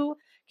 2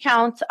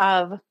 counts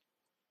of,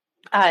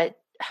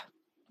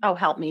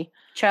 help me.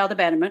 Child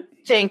abandonment.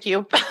 Thank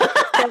you.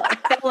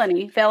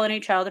 Felony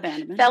child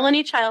abandonment.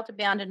 Felony child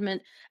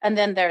abandonment. And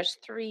then there's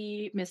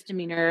 3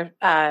 misdemeanor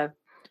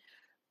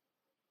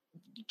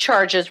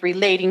charges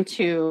relating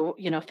to,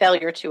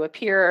 failure to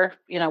appear,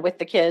 with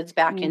the kids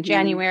back in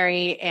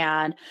January,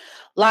 and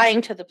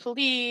lying to the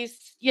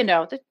police,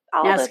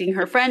 asking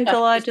her friend to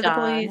lie to the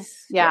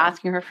police.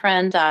 Asking her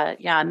friend,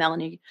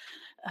 Melanie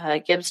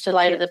Gibbs to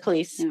lie to the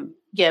police.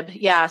 Gibb.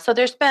 Yeah. So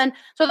those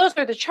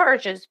are the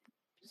charges.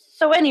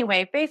 So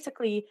anyway,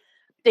 basically,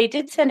 they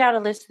did send out a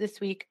list this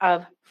week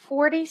of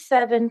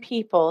 47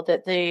 people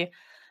that the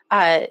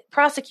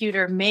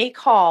prosecutor may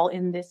call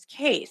in this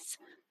case.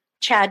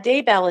 Chad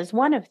Daybell is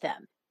one of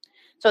them.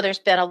 So there's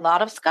been a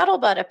lot of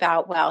scuttlebutt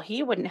about, well,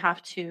 he wouldn't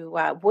have to,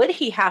 would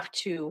he have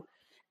to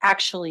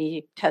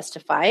actually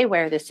testify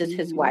where this is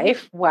his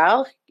wife?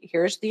 Well,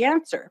 here's the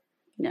answer.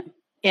 No.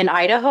 In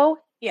Idaho,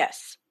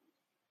 yes.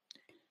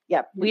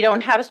 Yep. We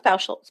don't have a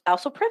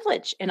spousal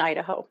privilege in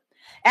Idaho.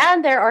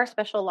 And there are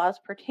special laws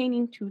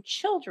pertaining to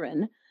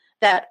children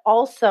that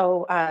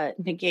also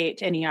negate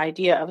any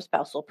idea of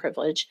spousal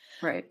privilege.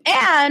 Right.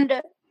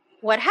 And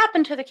what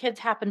happened to the kids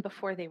happened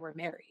before they were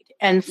married.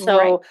 And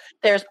so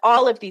there's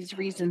all of these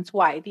reasons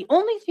why. The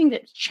only thing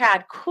that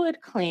Chad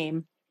could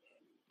claim,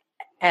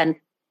 and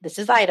this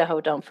is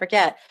Idaho, don't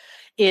forget,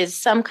 is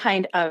some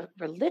kind of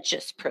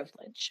religious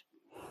privilege.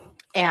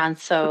 And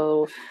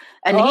so,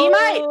 and he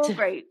might.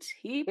 Great.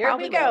 He Here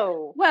probably we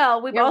go.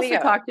 Well, we've also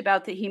talked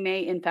about that he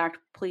may, in fact,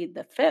 plead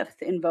the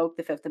Fifth, invoke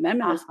the Fifth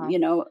Amendment,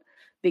 as,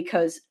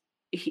 because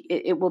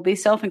it will be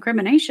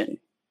self-incrimination.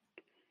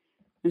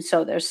 And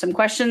so there's some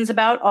questions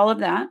about all of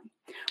that.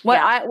 What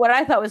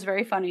I thought was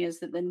very funny is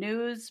that the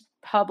news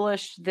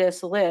published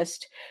this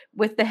list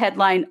with the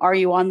headline, "Are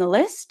you on the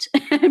list?"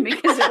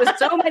 Because it was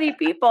so many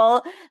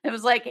people. It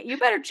was like, you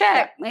better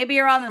check. Maybe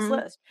you're on this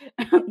list.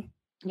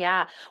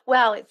 Yeah.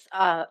 Well, it's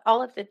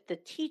all of the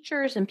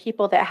teachers and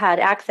people that had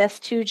access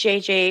to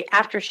JJ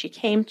after she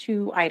came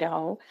to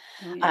Idaho,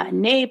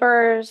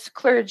 neighbors,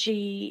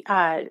 clergy,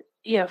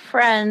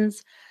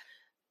 friends,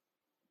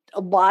 a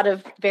lot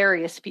of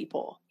various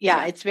people.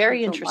 Yeah, it's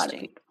very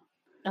interesting.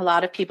 A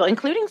lot of people,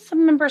 including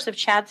some members of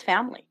Chad's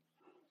family.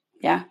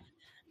 Yeah.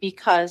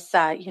 Because,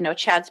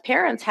 Chad's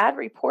parents had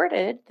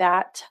reported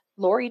that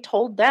Lori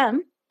told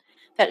them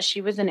that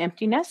she was an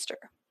empty nester.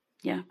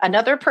 Yeah.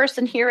 Another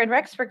person here in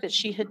Rexburg that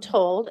she had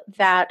told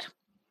that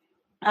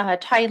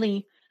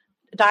Tylee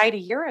died a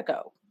year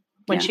ago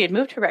when she had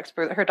moved to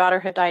Rexburg. Her daughter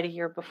had died a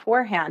year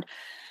beforehand.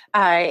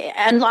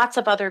 And lots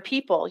of other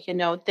people,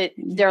 that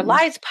their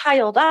lies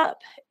piled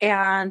up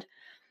and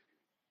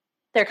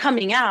they're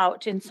coming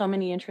out in so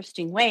many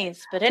interesting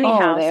ways. But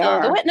anyhow,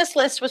 the witness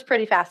list was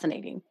pretty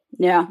fascinating.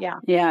 Yeah.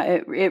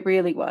 It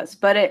really was.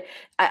 But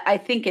I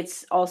think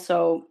it's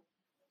also,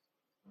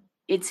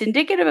 it's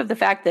indicative of the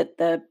fact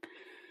that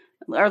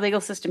our legal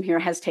system here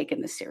has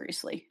taken this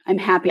seriously. I'm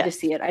happy to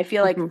see it. I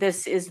feel like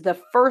this is the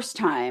first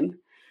time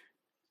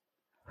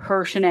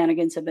her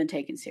shenanigans have been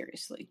taken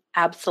seriously.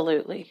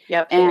 Absolutely.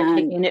 Yep. And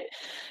taking it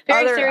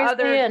very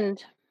seriously,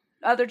 and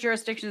other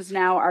jurisdictions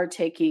now are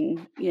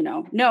taking,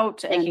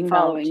 note and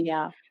following.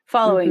 Note,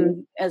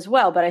 following as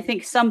well. But I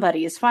think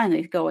somebody is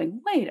finally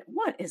going, wait,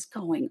 what is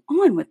going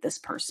on with this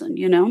person?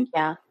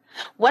 Yeah.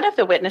 One of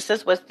the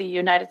witnesses was the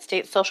United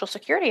States Social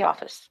Security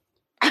Office.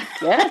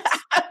 Yes.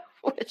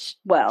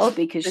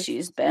 Because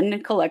she's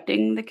been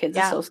collecting the kids'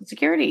 Social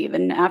Security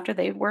even after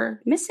they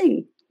were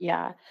missing.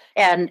 Yeah.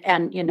 And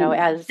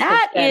as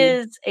that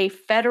is a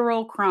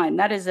federal crime.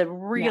 That is a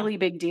really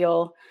big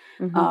deal.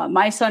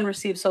 My son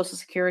receives Social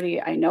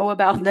Security. I know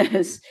about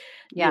this.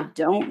 You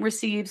don't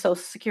receive Social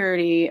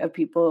Security of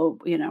people,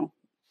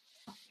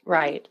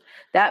 Right.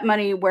 That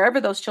money, wherever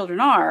those children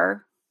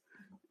are,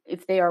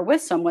 if they are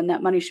with someone,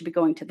 that money should be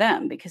going to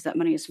them because that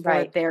money is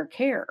for their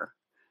care.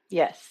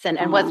 Yes.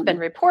 And what's been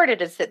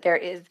reported is that there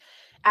is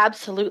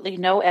absolutely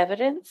no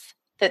evidence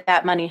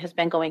that money has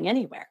been going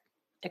anywhere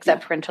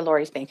except for into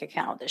Lori's bank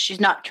account, that she's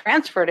not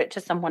transferred it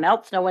to someone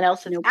else. No one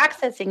else is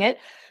accessing it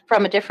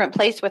from a different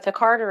place with a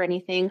card or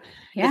anything.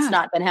 It's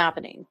not been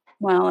happening.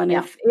 Well, and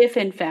if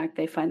in fact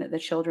they find that the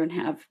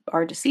children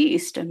are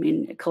deceased, I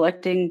mean,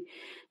 collecting,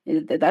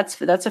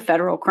 that's a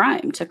federal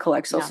crime to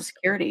collect Social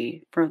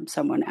Security from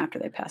someone after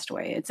they passed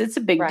away. It's a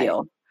big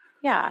deal.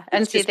 Yeah.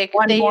 And it's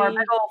one more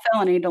big old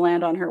felony to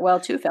land on her. Well,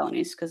 2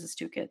 felonies because it's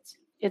 2 kids.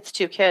 It's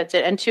 2 kids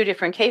and 2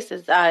 different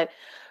cases.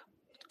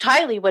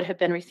 Tylee would have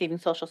been receiving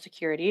Social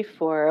Security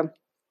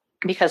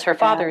because her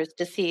father is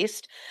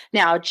deceased.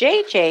 Now,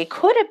 JJ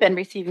could have been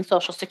receiving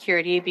Social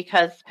Security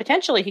because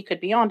potentially he could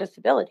be on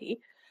disability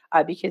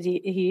because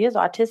he is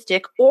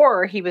autistic,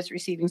 or he was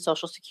receiving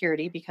Social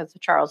Security because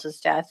of Charles's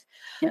death.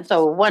 Yes.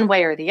 So one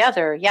way or the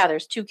other,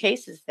 there's 2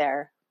 cases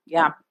there.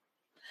 Yeah.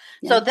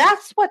 So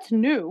that's what's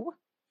new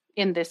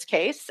in this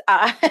case.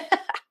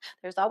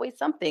 There's always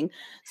something.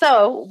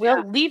 So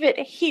we'll leave it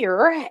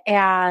here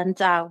and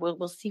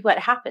we'll see what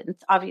happens.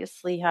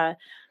 Obviously,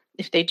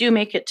 if they do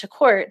make it to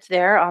court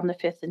there on the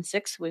 5th and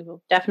 6th, we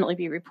will definitely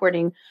be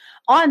reporting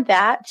on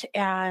that.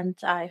 And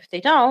if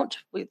they don't,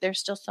 there's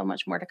still so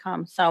much more to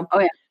come. So,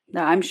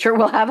 no, I'm sure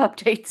we'll have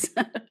updates.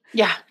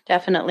 Yeah,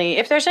 definitely.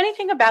 If there's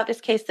anything about this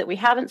case that we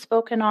haven't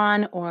spoken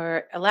on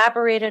or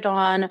elaborated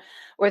on,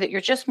 or that you're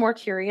just more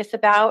curious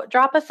about,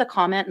 drop us a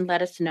comment and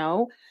let us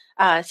know.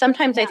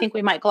 Sometimes I think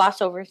we might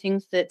gloss over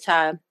things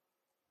that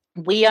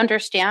we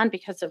understand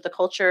because of the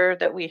culture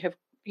that we have,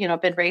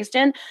 been raised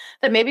in,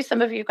 that maybe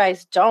some of you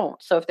guys don't.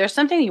 So if there's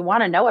something you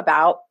want to know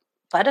about,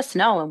 let us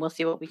know and we'll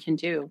see what we can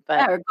do.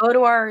 But or go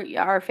to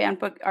our fan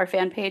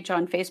page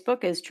on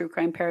Facebook is True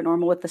Crime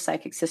Paranormal with the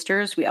Psychic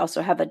Sisters. We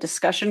also have a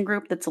discussion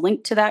group that's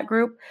linked to that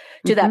group,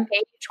 to that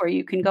page, where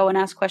you can go and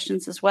ask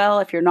questions as well.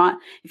 If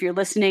you're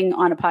listening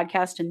on a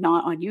podcast and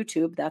not on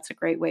YouTube, that's a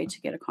great way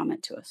to get a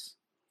comment to us.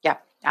 Yeah,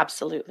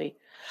 absolutely.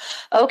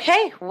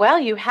 Okay, well,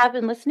 you have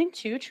been listening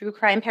to True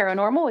Crime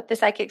Paranormal with the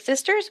Psychic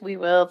Sisters. We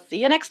will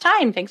see you next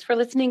time. Thanks for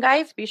listening,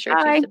 guys. Be sure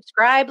to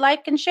subscribe,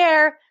 like, and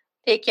share.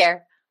 Take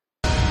care.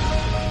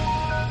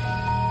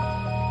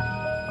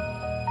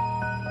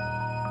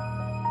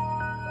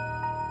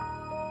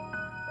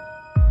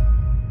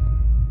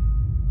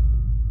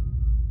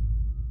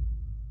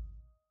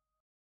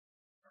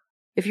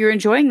 If you're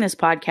enjoying this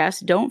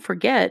podcast, don't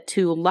forget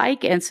to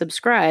like and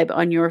subscribe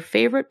on your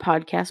favorite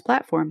podcast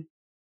platform.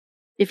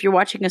 If you're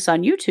watching us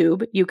on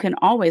YouTube, you can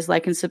always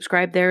like and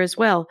subscribe there as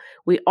well.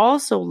 We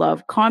also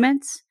love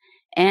comments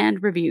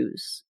and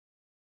reviews.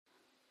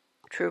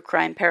 True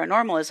Crime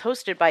Paranormal is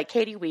hosted by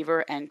Katie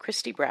Weaver and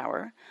Christy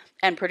Brower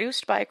and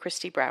produced by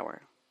Christy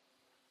Brower.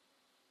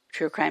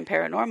 True Crime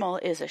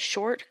Paranormal is a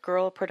Short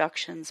Girl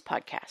Productions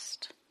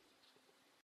podcast.